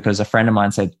 because a friend of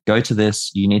mine said, go to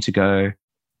this, you need to go.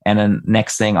 And then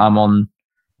next thing I'm on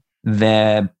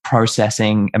there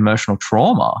processing emotional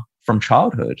trauma from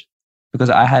childhood, because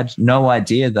I had no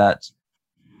idea that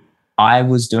I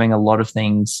was doing a lot of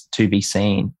things to be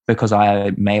seen, because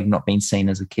I may have not been seen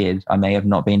as a kid. I may have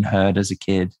not been heard as a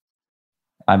kid.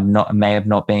 I may have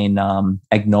not been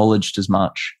acknowledged as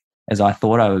much as I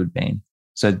thought I would have been.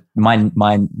 So my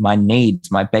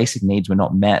needs, my basic needs were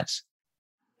not met.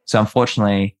 So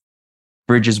unfortunately,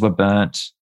 bridges were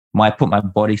burnt. I put my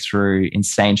body through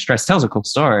insane stress. Tells a cool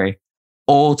story,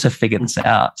 all to figure this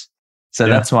out. So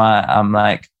that's why I'm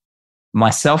like, my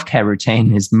self-care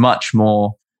routine is much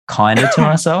more kinder to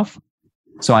myself.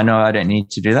 So I know I don't need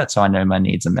to do that. So I know my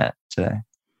needs are met today.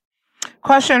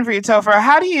 Question for you, Topher.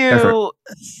 How do you,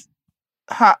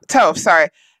 Toph, sorry.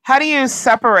 How do you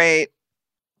separate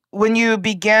when you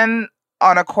begin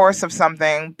on a course of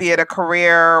something, be it a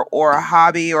career or a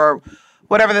hobby or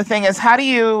whatever the thing is, how do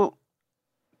you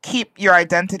keep your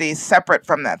identity separate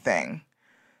from that thing?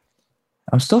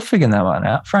 I'm still figuring that one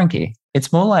out, Frankie.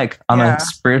 It's more like I'm a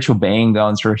spiritual being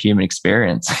going through a human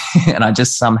experience. And I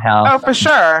just somehow... Oh, for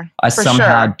sure. I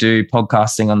somehow do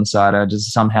podcasting on the side. I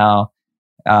just somehow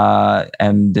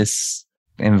am this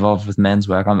involved with men's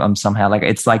work. I'm somehow like...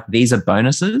 It's like these are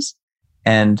bonuses.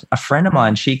 And a friend of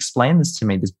mine, she explained this to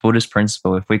me, this Buddhist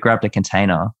principle. If we grabbed a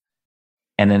container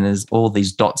and then there's all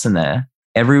these dots in there,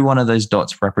 every one of those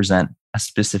dots represent a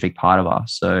specific part of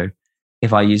us. So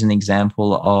if I use an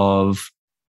example of...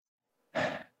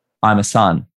 I'm a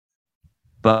son,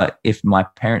 but if my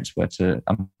parents were to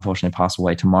unfortunately pass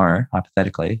away tomorrow,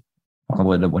 hypothetically, it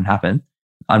wouldn't happen,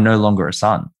 I'm no longer a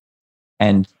son.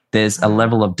 And there's a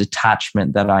level of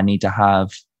detachment that I need to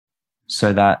have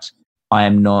so that I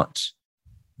am not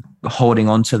holding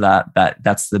on to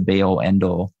that's the be all end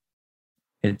all.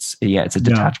 It's a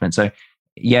detachment. So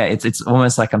it's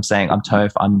almost like I'm saying I'm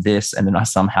Toph, I'm this, and then I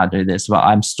somehow do this, but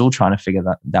I'm still trying to figure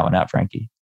that one out,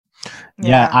 Frankie.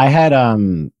 Yeah, I had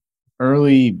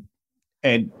early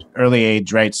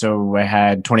age, right? So I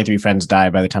had 23 friends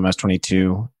die by the time I was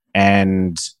 22,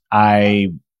 and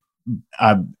a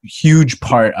huge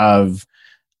part of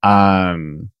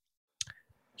my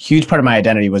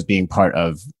identity was being part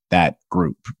of that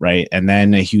group, right? And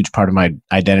then a huge part of my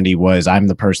identity was I'm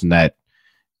the person that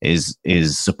is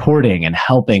supporting and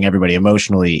helping everybody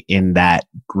emotionally in that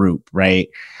group, right?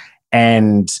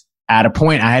 And at a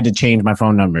point, I had to change my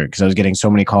phone number because I was getting so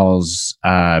many calls.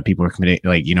 People were committing,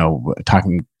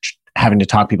 having to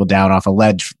talk people down off a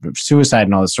ledge for suicide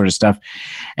and all this sort of stuff.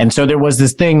 And so there was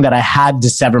this thing that I had to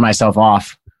sever myself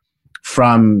off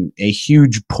from a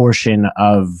huge portion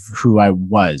of who I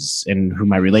was and who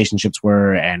my relationships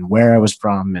were and where I was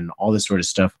from and all this sort of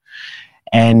stuff.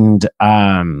 And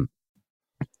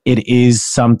it is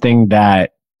something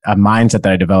that a mindset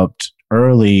that I developed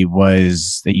early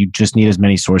was that you just need as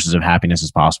many sources of happiness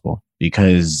as possible,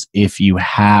 because if you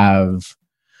have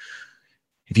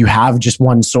just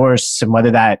one source, and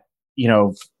whether that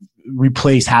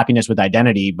replace happiness with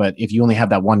identity, but if you only have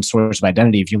that one source of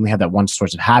identity, if you only have that one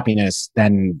source of happiness,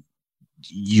 then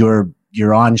you're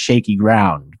on shaky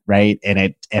ground, right?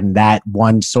 And that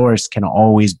one source can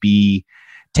always be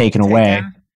taken away.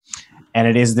 And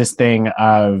it is this thing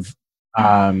of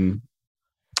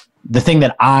the thing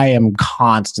that I am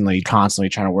constantly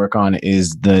trying to work on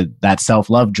is that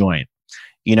self-love joint.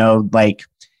 Like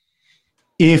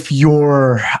if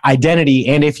your identity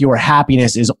and if your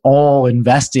happiness is all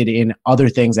invested in other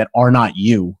things that are not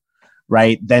you,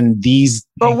 right? Then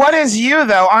But what is you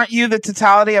though? Aren't you the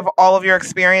totality of all of your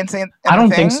experiencing? I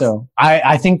don't think so.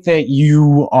 I think that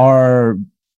you are,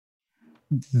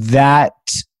 that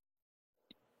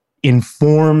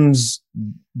informs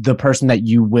the person that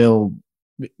you will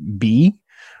be,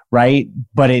 right?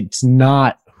 But it's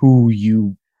not who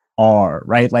you are,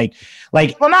 right? Like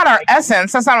well, not our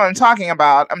essence. That's not what I'm talking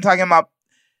about. I'm talking about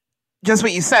just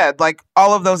what you said. Like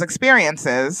all of those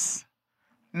experiences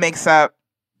makes up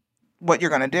what you're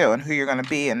going to do and who you're going to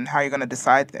be and how you're going to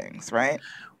decide things, right?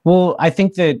 Well, I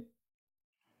think that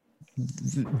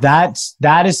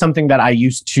that is something that I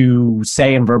used to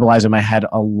say and verbalize in my head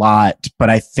a lot, but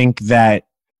I think that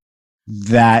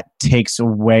takes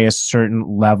away a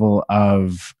certain level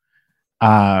of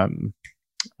I'm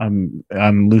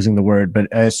losing the word, but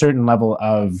a certain level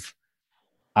of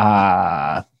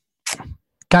God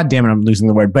damn it, I'm losing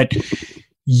the word, but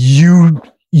you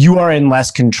are in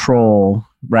less control,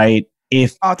 right?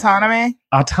 If autonomy,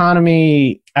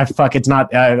 it's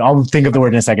not, I'll think of the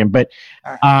word in a second, but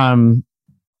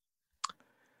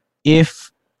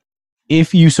if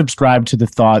you subscribe to the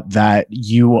thought that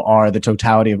you are the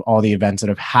totality of all the events that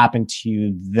have happened to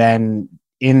you, then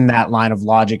in that line of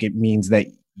logic, it means that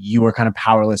you are kind of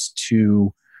powerless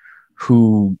to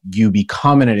who you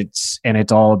become, and it's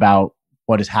all about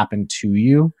what has happened to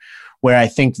you. Where I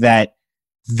think that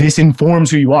this informs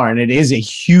who you are, and it is a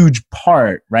huge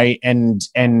part, right? And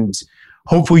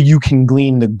hopefully you can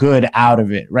glean the good out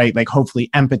of it, right? Like hopefully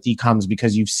empathy comes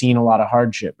because you've seen a lot of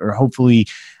hardship, or hopefully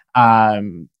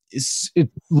levels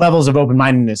of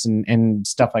open-mindedness and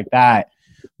stuff like that.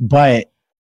 But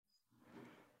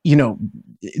you know,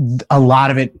 a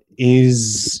lot of it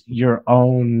is your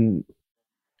own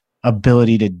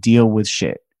ability to deal with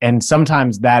shit, and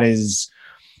sometimes that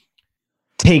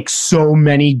takes so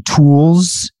many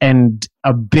tools and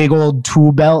a big old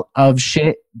tool belt of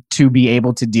shit to be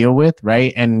able to deal with,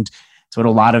 right? And it's what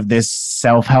a lot of this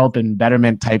self-help and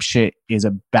betterment type shit is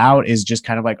about, is just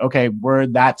kind of like, okay,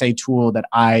 that's a tool that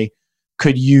I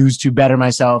could use to better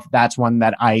myself. That's one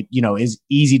that is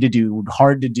easy to do,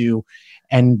 hard to do,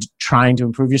 and trying to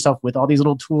improve yourself with all these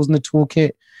little tools in the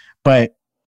toolkit. But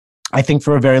I think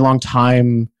for a very long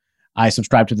time, I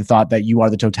subscribe to the thought that you are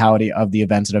the totality of the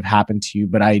events that have happened to you,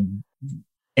 but I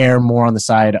err more on the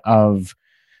side of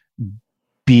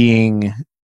being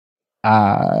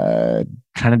kind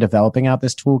of developing out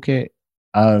this toolkit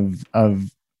of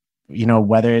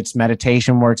whether it's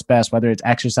meditation works best, whether it's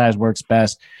exercise works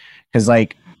best, because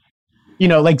like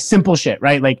simple shit,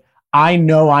 right? Like I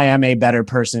know I am a better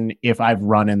person if I've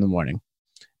run in the morning.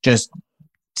 Just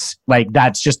like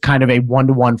that's just kind of a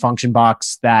one-to-one function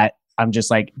box that I'm just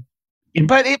like.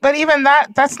 But even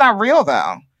that's not real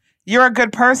though. You're a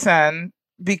good person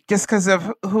just because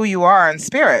of who you are in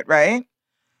spirit, right?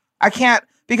 I can't,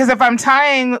 because if I'm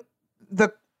tying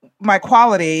my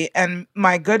quality and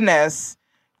my goodness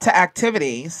to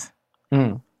activities,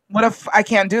 what if I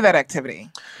can't do that activity?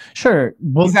 Sure.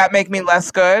 Well, does that make me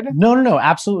less good? No,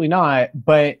 absolutely not.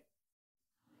 But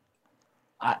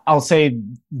I'll say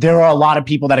there are a lot of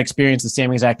people that experience the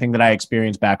same exact thing that I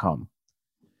experienced back home.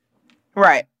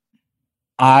 Right.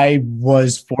 I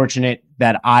was fortunate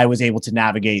that I was able to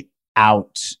navigate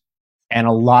out. And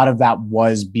a lot of that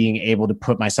was being able to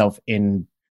put myself in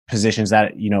positions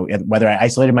that, whether I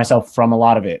isolated myself from a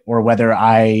lot of it, or whether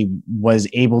I was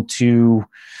able to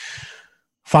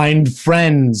find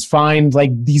friends, find like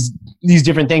these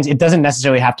different things. It doesn't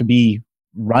necessarily have to be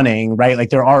running, right? Like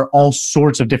there are all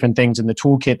sorts of different things in the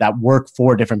toolkit that work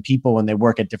for different people, and they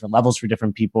work at different levels for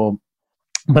different people.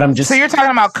 But so you're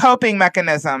talking about coping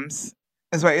mechanisms.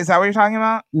 Is that what you're talking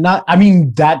about?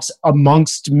 That's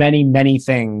amongst many, many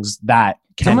things that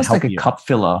can help. It's almost like a cup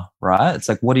filler, right? It's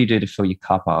like, what do you do to fill your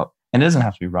cup up? And it doesn't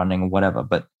have to be running or whatever,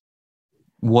 but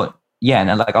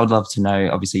and like, I would love to know,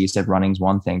 obviously you said running's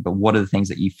one thing, but what are the things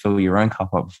that you fill your own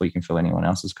cup up before you can fill anyone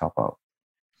else's cup up?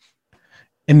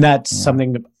 And that's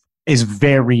something that is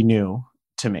very new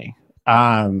to me.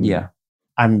 I'm,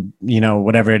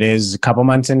 whatever it is, a couple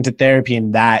months into therapy,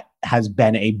 and that has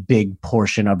been a big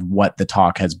portion of what the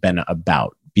talk has been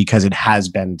about, because it has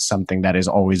been something that has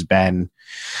always been,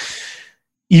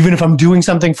 even if I'm doing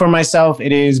something for myself,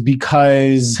 it is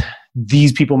because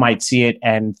these people might see it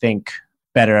and think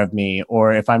better of me.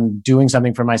 Or if I'm doing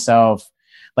something for myself,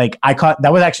 like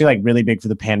that was actually like really big for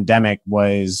the pandemic,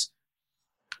 was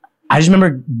I just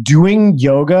remember doing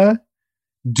yoga,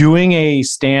 doing a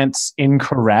stance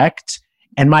incorrect,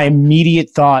 and my immediate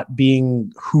thought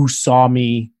being, who saw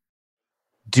me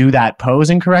do that pose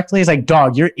incorrectly? Is like,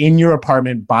 dog, you're in your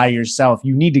apartment by yourself.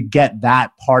 You need to get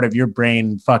that part of your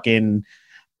brain fucking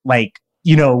like,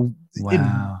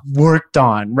 worked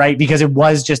on, right? Because it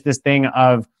was just this thing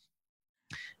of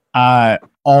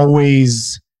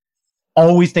always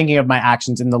thinking of my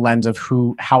actions in the lens of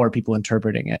how are people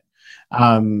interpreting it.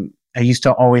 I used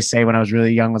to always say when I was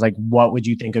really young, was like, what would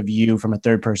you think of you from a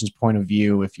third person's point of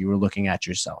view if you were looking at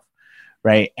yourself?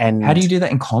 Right. And how do you do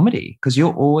that in comedy? Because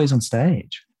you're always on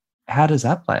stage. How does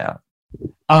that play out?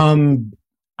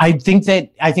 I think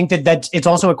that that's, it's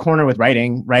also a corner with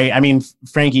writing, right? I mean,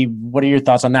 Frankie, what are your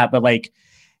thoughts on that? But like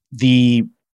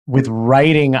with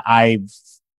writing, I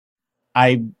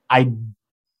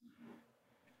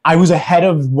I was ahead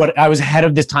of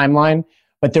this timeline,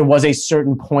 but there was a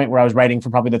certain point where I was writing for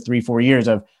probably the 3-4 years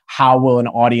of how will an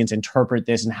audience interpret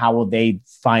this and how will they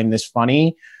find this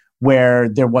funny, where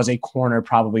there was a corner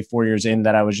probably 4 years in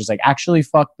that I was just like, actually,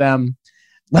 fuck them.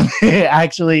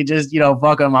 Actually, just,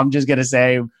 fuck them. I'm just going to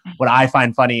say what I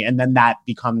find funny. And then that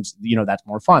becomes, that's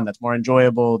more fun. That's more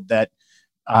enjoyable, that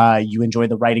you enjoy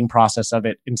the writing process of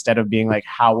it instead of being like,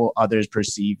 how will others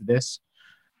perceive this?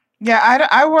 Yeah,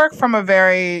 I work from a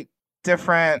very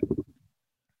different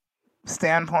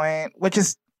standpoint, which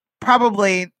is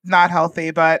probably not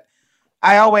healthy, but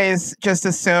I always just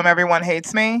assume everyone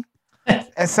hates me.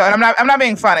 And so I'm not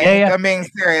being funny. Yeah. I'm being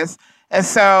serious. And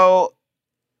so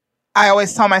I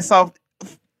always tell myself,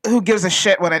 who gives a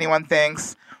shit what anyone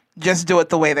thinks? Just do it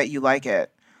the way that you like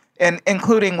it. And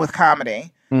including with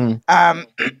comedy.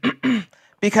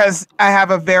 Because I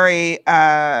have a very,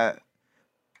 I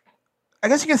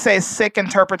guess you could say, sick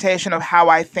interpretation of how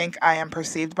I think I am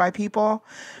perceived by people.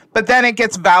 But then it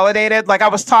gets validated. Like I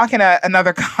was talking to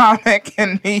another comic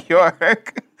in New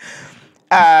York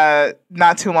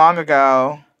not too long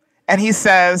ago. And he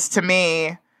says to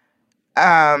me,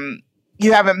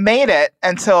 you haven't made it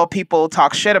until people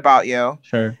talk shit about you.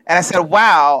 Sure. And I said,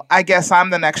 wow, I guess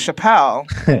I'm the next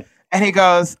Chappelle. And he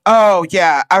goes, oh,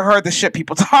 yeah, I've heard the shit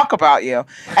people talk about you.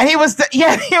 And he was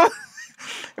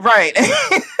right.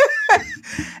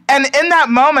 And in that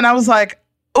moment, I was like,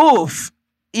 oof.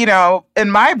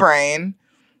 In my brain,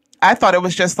 I thought it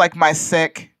was just like my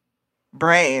sick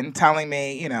brain telling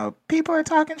me, people are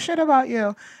talking shit about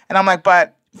you. And I'm like,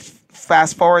 but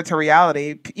fast forward to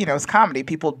reality, it's comedy.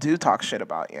 People do talk shit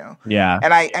about you. Yeah.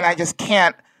 And I just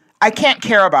can't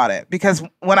care about it, because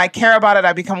when I care about it,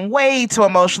 I become way too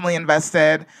emotionally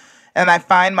invested, and I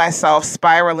find myself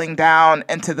spiraling down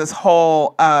into this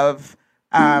hole of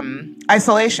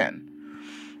isolation.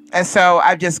 And so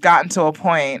I've just gotten to a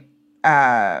point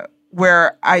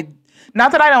where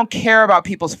not that I don't care about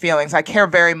people's feelings. I care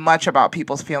very much about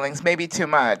people's feelings, maybe too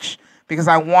much, because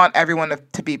I want everyone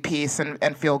to be peace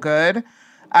and feel good.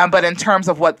 But in terms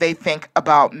of what they think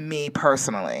about me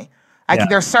personally,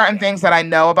 there's certain things that I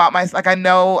know about myself. Like I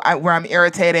know where I'm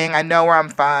irritating. I know where I'm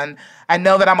fun. I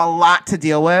know that I'm a lot to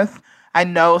deal with. I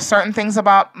know certain things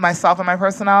about myself and my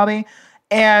personality.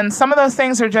 And some of those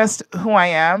things are just who I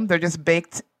am. They're just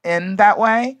baked in that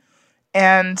way.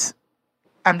 And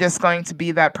I'm just going to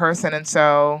be that person. And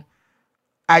so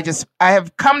I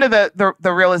have come to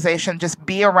the realization, just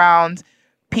be around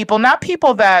people, not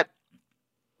people that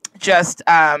just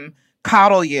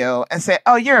coddle you and say,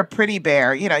 oh, you're a pretty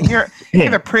bear. You're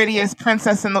the prettiest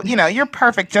princess in the, you're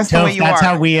perfect just the way you are. That's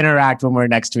how we interact when we're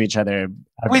next to each other.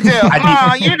 We do.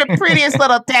 Oh, you're the prettiest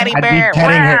little teddy bear.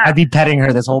 I'd be petting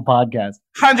her this whole podcast.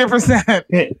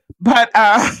 100%. But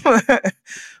I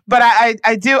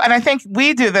do. And I think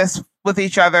we do this with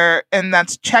each other, and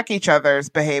that's check each other's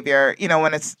behavior,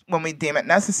 when we deem it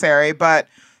necessary. But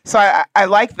so I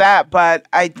like that, but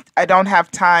I don't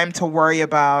have time to worry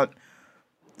about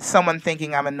someone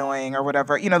thinking I'm annoying or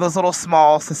whatever, those little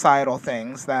small societal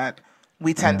things that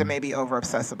we tend to maybe over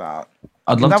obsess about.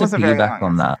 I'd love to piggyback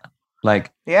on that.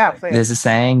 Like, yeah, please. There's a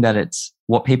saying that it's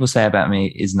what people say about me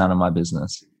is none of my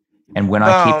business. And when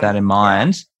I keep that in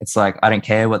mind, it's like, I don't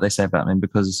care what they say about me,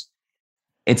 because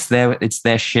it's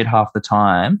their shit half the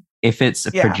time. If it's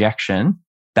a projection,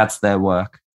 that's their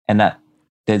work. And that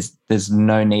there's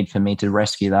no need for me to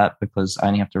rescue that, because I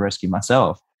only have to rescue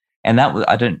myself. And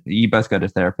you both go to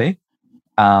therapy.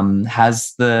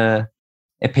 Has the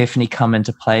epiphany come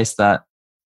into place that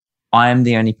I'm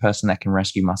the only person that can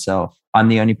rescue myself? I'm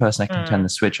the only person that can turn the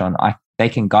switch on. They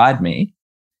can guide me,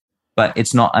 but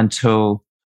it's not until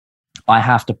I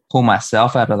have to pull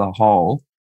myself out of the hole.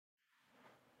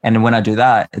 And when I do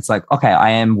that, it's like, okay, I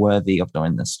am worthy of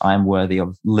doing this. I am worthy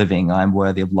of living. I'm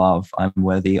worthy of love. I'm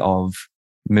worthy of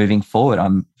moving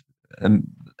forward.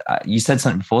 You said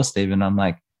something before, Stephen. I'm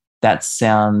like,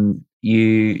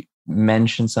 you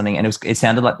mentioned something, and it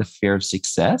sounded like the fear of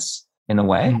success in a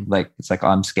way. Like, it's like,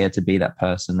 I'm scared to be that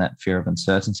person, that fear of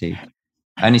uncertainty.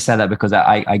 I only say that because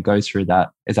I go through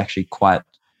that. It's actually quite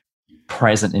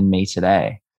present in me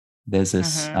today. There's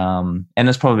this, and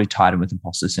it's probably tied in with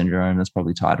imposter syndrome. It's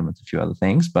probably tied in with a few other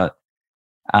things. But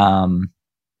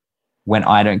when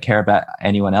I don't care about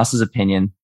anyone else's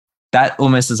opinion, that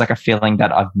almost is like a feeling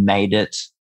that I've made it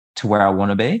to where I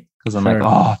want to be. Because I'm like,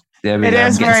 oh, there we go.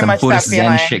 I'm getting some Buddhist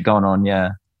Zen shit going on.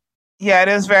 Yeah. Yeah, it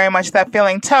is very much that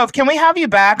feeling. Toph, can we have you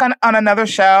back on another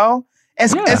show?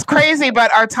 It's crazy,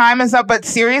 but our time is up. But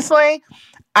seriously,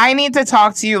 I need to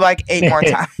talk to you like 8 more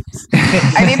times.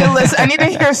 I need to listen. I need to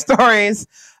hear stories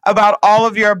about all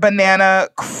of your banana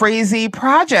crazy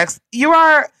projects. You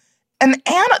are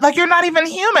like you're not even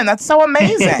human. That's so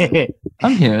amazing.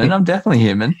 I'm human. I'm definitely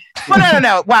human. Well,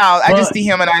 no. Wow, I just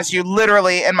dehumanized you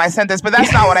literally in my sentence, but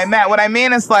that's not what I meant. What I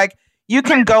mean is like you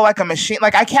can go like a machine.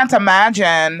 Like I can't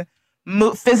imagine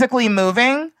physically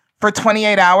moving for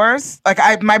 28 hours.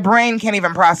 Like my brain can't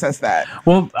even process that.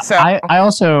 Well, so I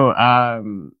also,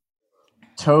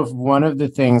 Toph, one of the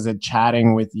things that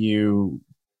chatting with you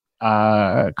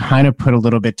kind of put a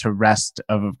little bit to rest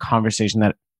of a conversation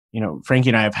that, Frankie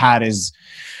and I have had is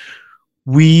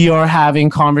we are having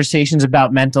conversations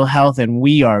about mental health and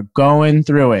we are going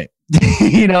through it, and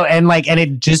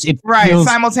it right feels,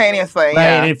 simultaneously. right.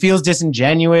 Yeah. It feels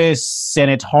disingenuous and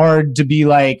it's hard to be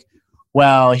like,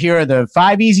 well, here are the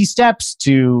 5 easy steps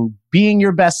to being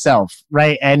your best self.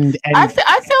 Right. And I feel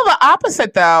the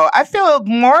opposite though. I feel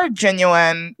more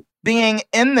genuine being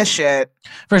in the shit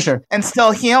for sure and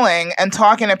still healing and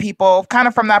talking to people kind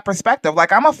of from that perspective.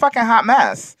 Like I'm a fucking hot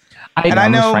mess. I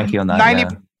know Frankie on that,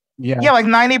 90, yeah, like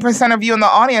 90% of you in the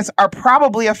audience are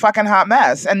probably a fucking hot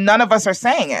mess and none of us are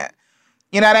saying it.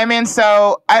 You know what I mean?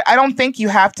 So I don't think you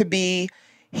have to be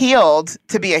healed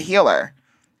to be a healer.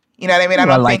 You know what I mean? I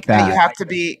don't think that you have to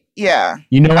be, yeah.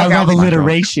 I love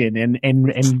alliteration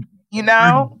and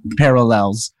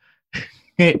parallels.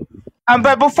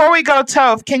 But before we go,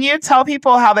 Toph, can you tell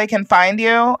people how they can find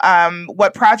you?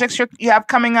 What projects you have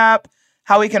coming up?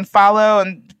 How we can follow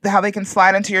and how they can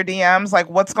slide into your DMs? Like,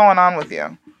 what's going on with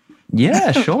you?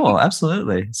 Yeah, sure,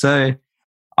 absolutely. So,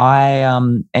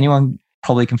 anyone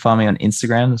probably can find me on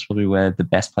Instagram. That's probably where the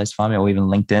best place to find me, or even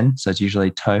LinkedIn. So it's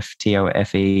usually Toph,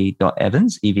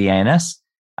 Tophe.Evans, EVANS.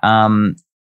 On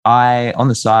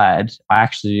the side, I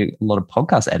actually do a lot of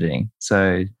podcast editing.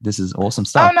 So this is awesome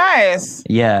stuff. Oh, nice.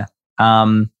 Yeah.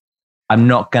 I'm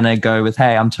not going to go with,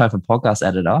 hey, I'm Toph, a podcast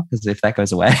editor, because if that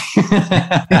goes away.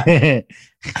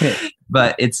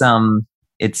 But it's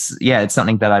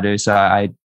something that I do. So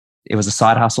it was a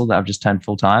side hustle that I've just turned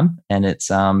full time, and it's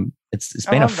been it's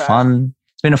been a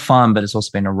fun, but it's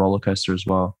also been a roller coaster as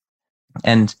well.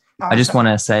 And awesome. I just want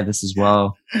to say this as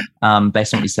well,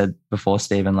 based on what you said before,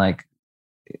 Stephen, like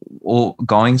all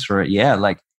going through it. Yeah.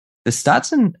 Like the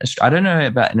stats I don't know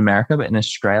about in America, but in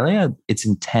Australia, it's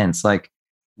intense. Like,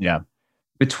 yeah,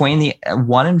 between the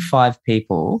 1 in 5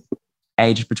 people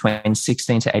aged between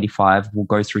 16 to 85 will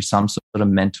go through some sort of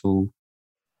mental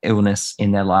illness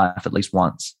in their life at least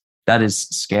once. That is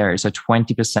scary. So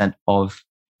 20% of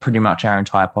pretty much our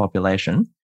entire population.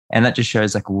 And that just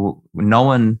shows like no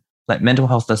one, like mental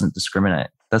health doesn't discriminate.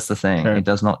 That's the thing. Sure. It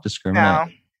does not discriminate. No.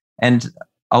 And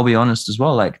I'll be honest as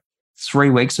well, like 3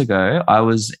 weeks ago, I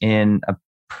was in a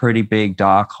pretty big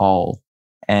dark hole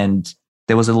and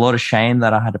there was a lot of shame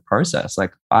that I had to process.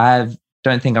 Like I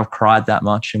don't think I've cried that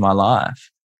much in my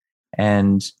life.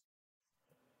 And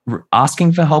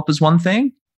asking for help is one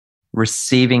thing,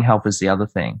 receiving help is the other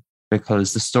thing.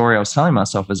 Because the story I was telling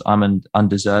myself is I'm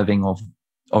undeserving of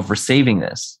receiving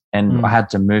this. And I had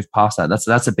to move past that.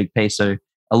 That's a big piece. So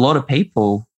a lot of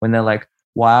people, when they're like,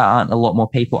 why aren't a lot more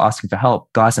people asking for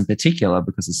help, guys in particular,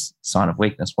 because it's a sign of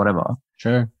weakness, whatever.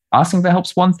 Sure. Asking for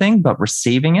help's one thing, but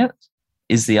receiving it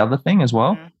is the other thing as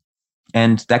well.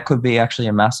 And that could be actually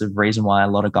a massive reason why a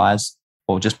lot of guys,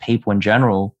 or just people in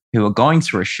general, who are going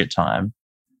through a shit time,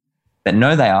 that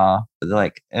know they are, but they're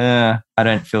like, I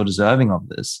don't feel deserving of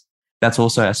this. That's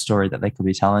also a story that they could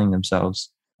be telling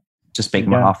themselves. Just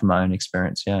speaking on half of my own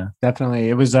experience. Yeah, definitely.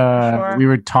 It was, sure. We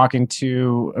were talking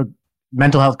to a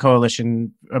mental health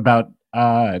coalition about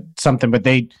something, but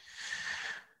the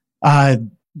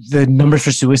numbers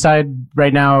for suicide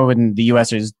right now in the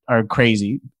US are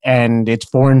crazy. And it's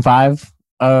 4 in 5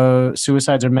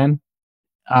 suicides are men,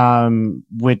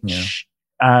 which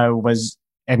was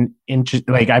an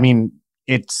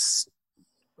it's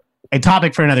a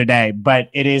topic for another day, but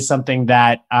it is something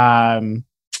that,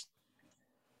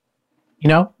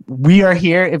 we are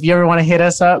here. If you ever want to hit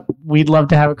us up, we'd love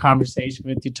to have a conversation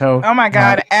with you, Toph. Oh my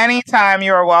God. Anytime,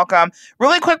 you are welcome.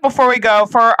 Really quick before we go,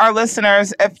 for our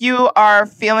listeners, if you are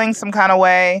feeling some kind of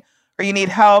way or you need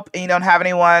help and you don't have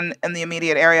anyone in the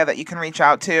immediate area that you can reach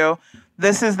out to,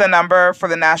 this is the number for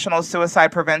the National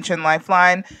Suicide Prevention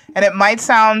Lifeline. And it might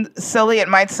sound silly. It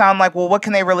might sound like, well, what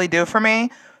can they really do for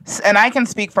me? And I can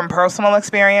speak from personal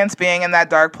experience being in that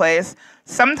dark place.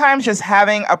 Sometimes just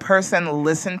having a person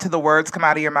listen to the words come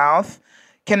out of your mouth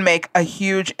can make a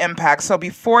huge impact. So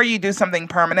before you do something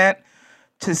permanent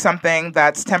to something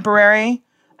that's temporary,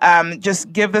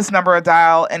 just give this number a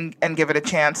dial and give it a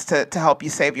chance to help you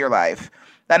save your life.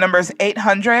 That number is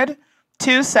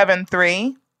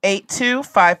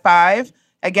 800-273-8255.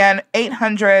 Again,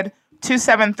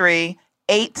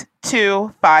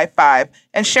 800-273-8255.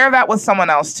 And share that with someone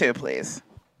else too, please.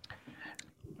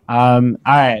 All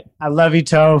right. I love you,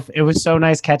 Toph. It was so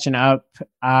nice catching up.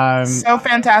 So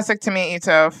fantastic to meet you,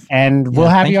 Toph. And we'll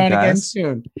have you on again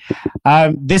soon.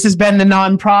 This has been The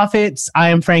Non-Profits. I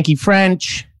am Frankie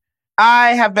French. I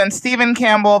have been Stephen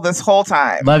Campbell this whole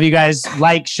time. Love you guys.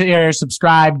 Like, share,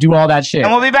 subscribe, do all that shit.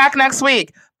 And we'll be back next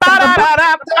week.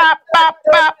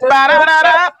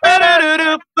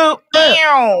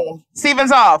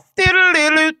 Stephen's off.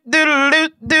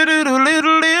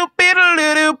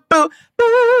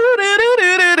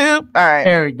 All right.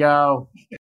 There we go.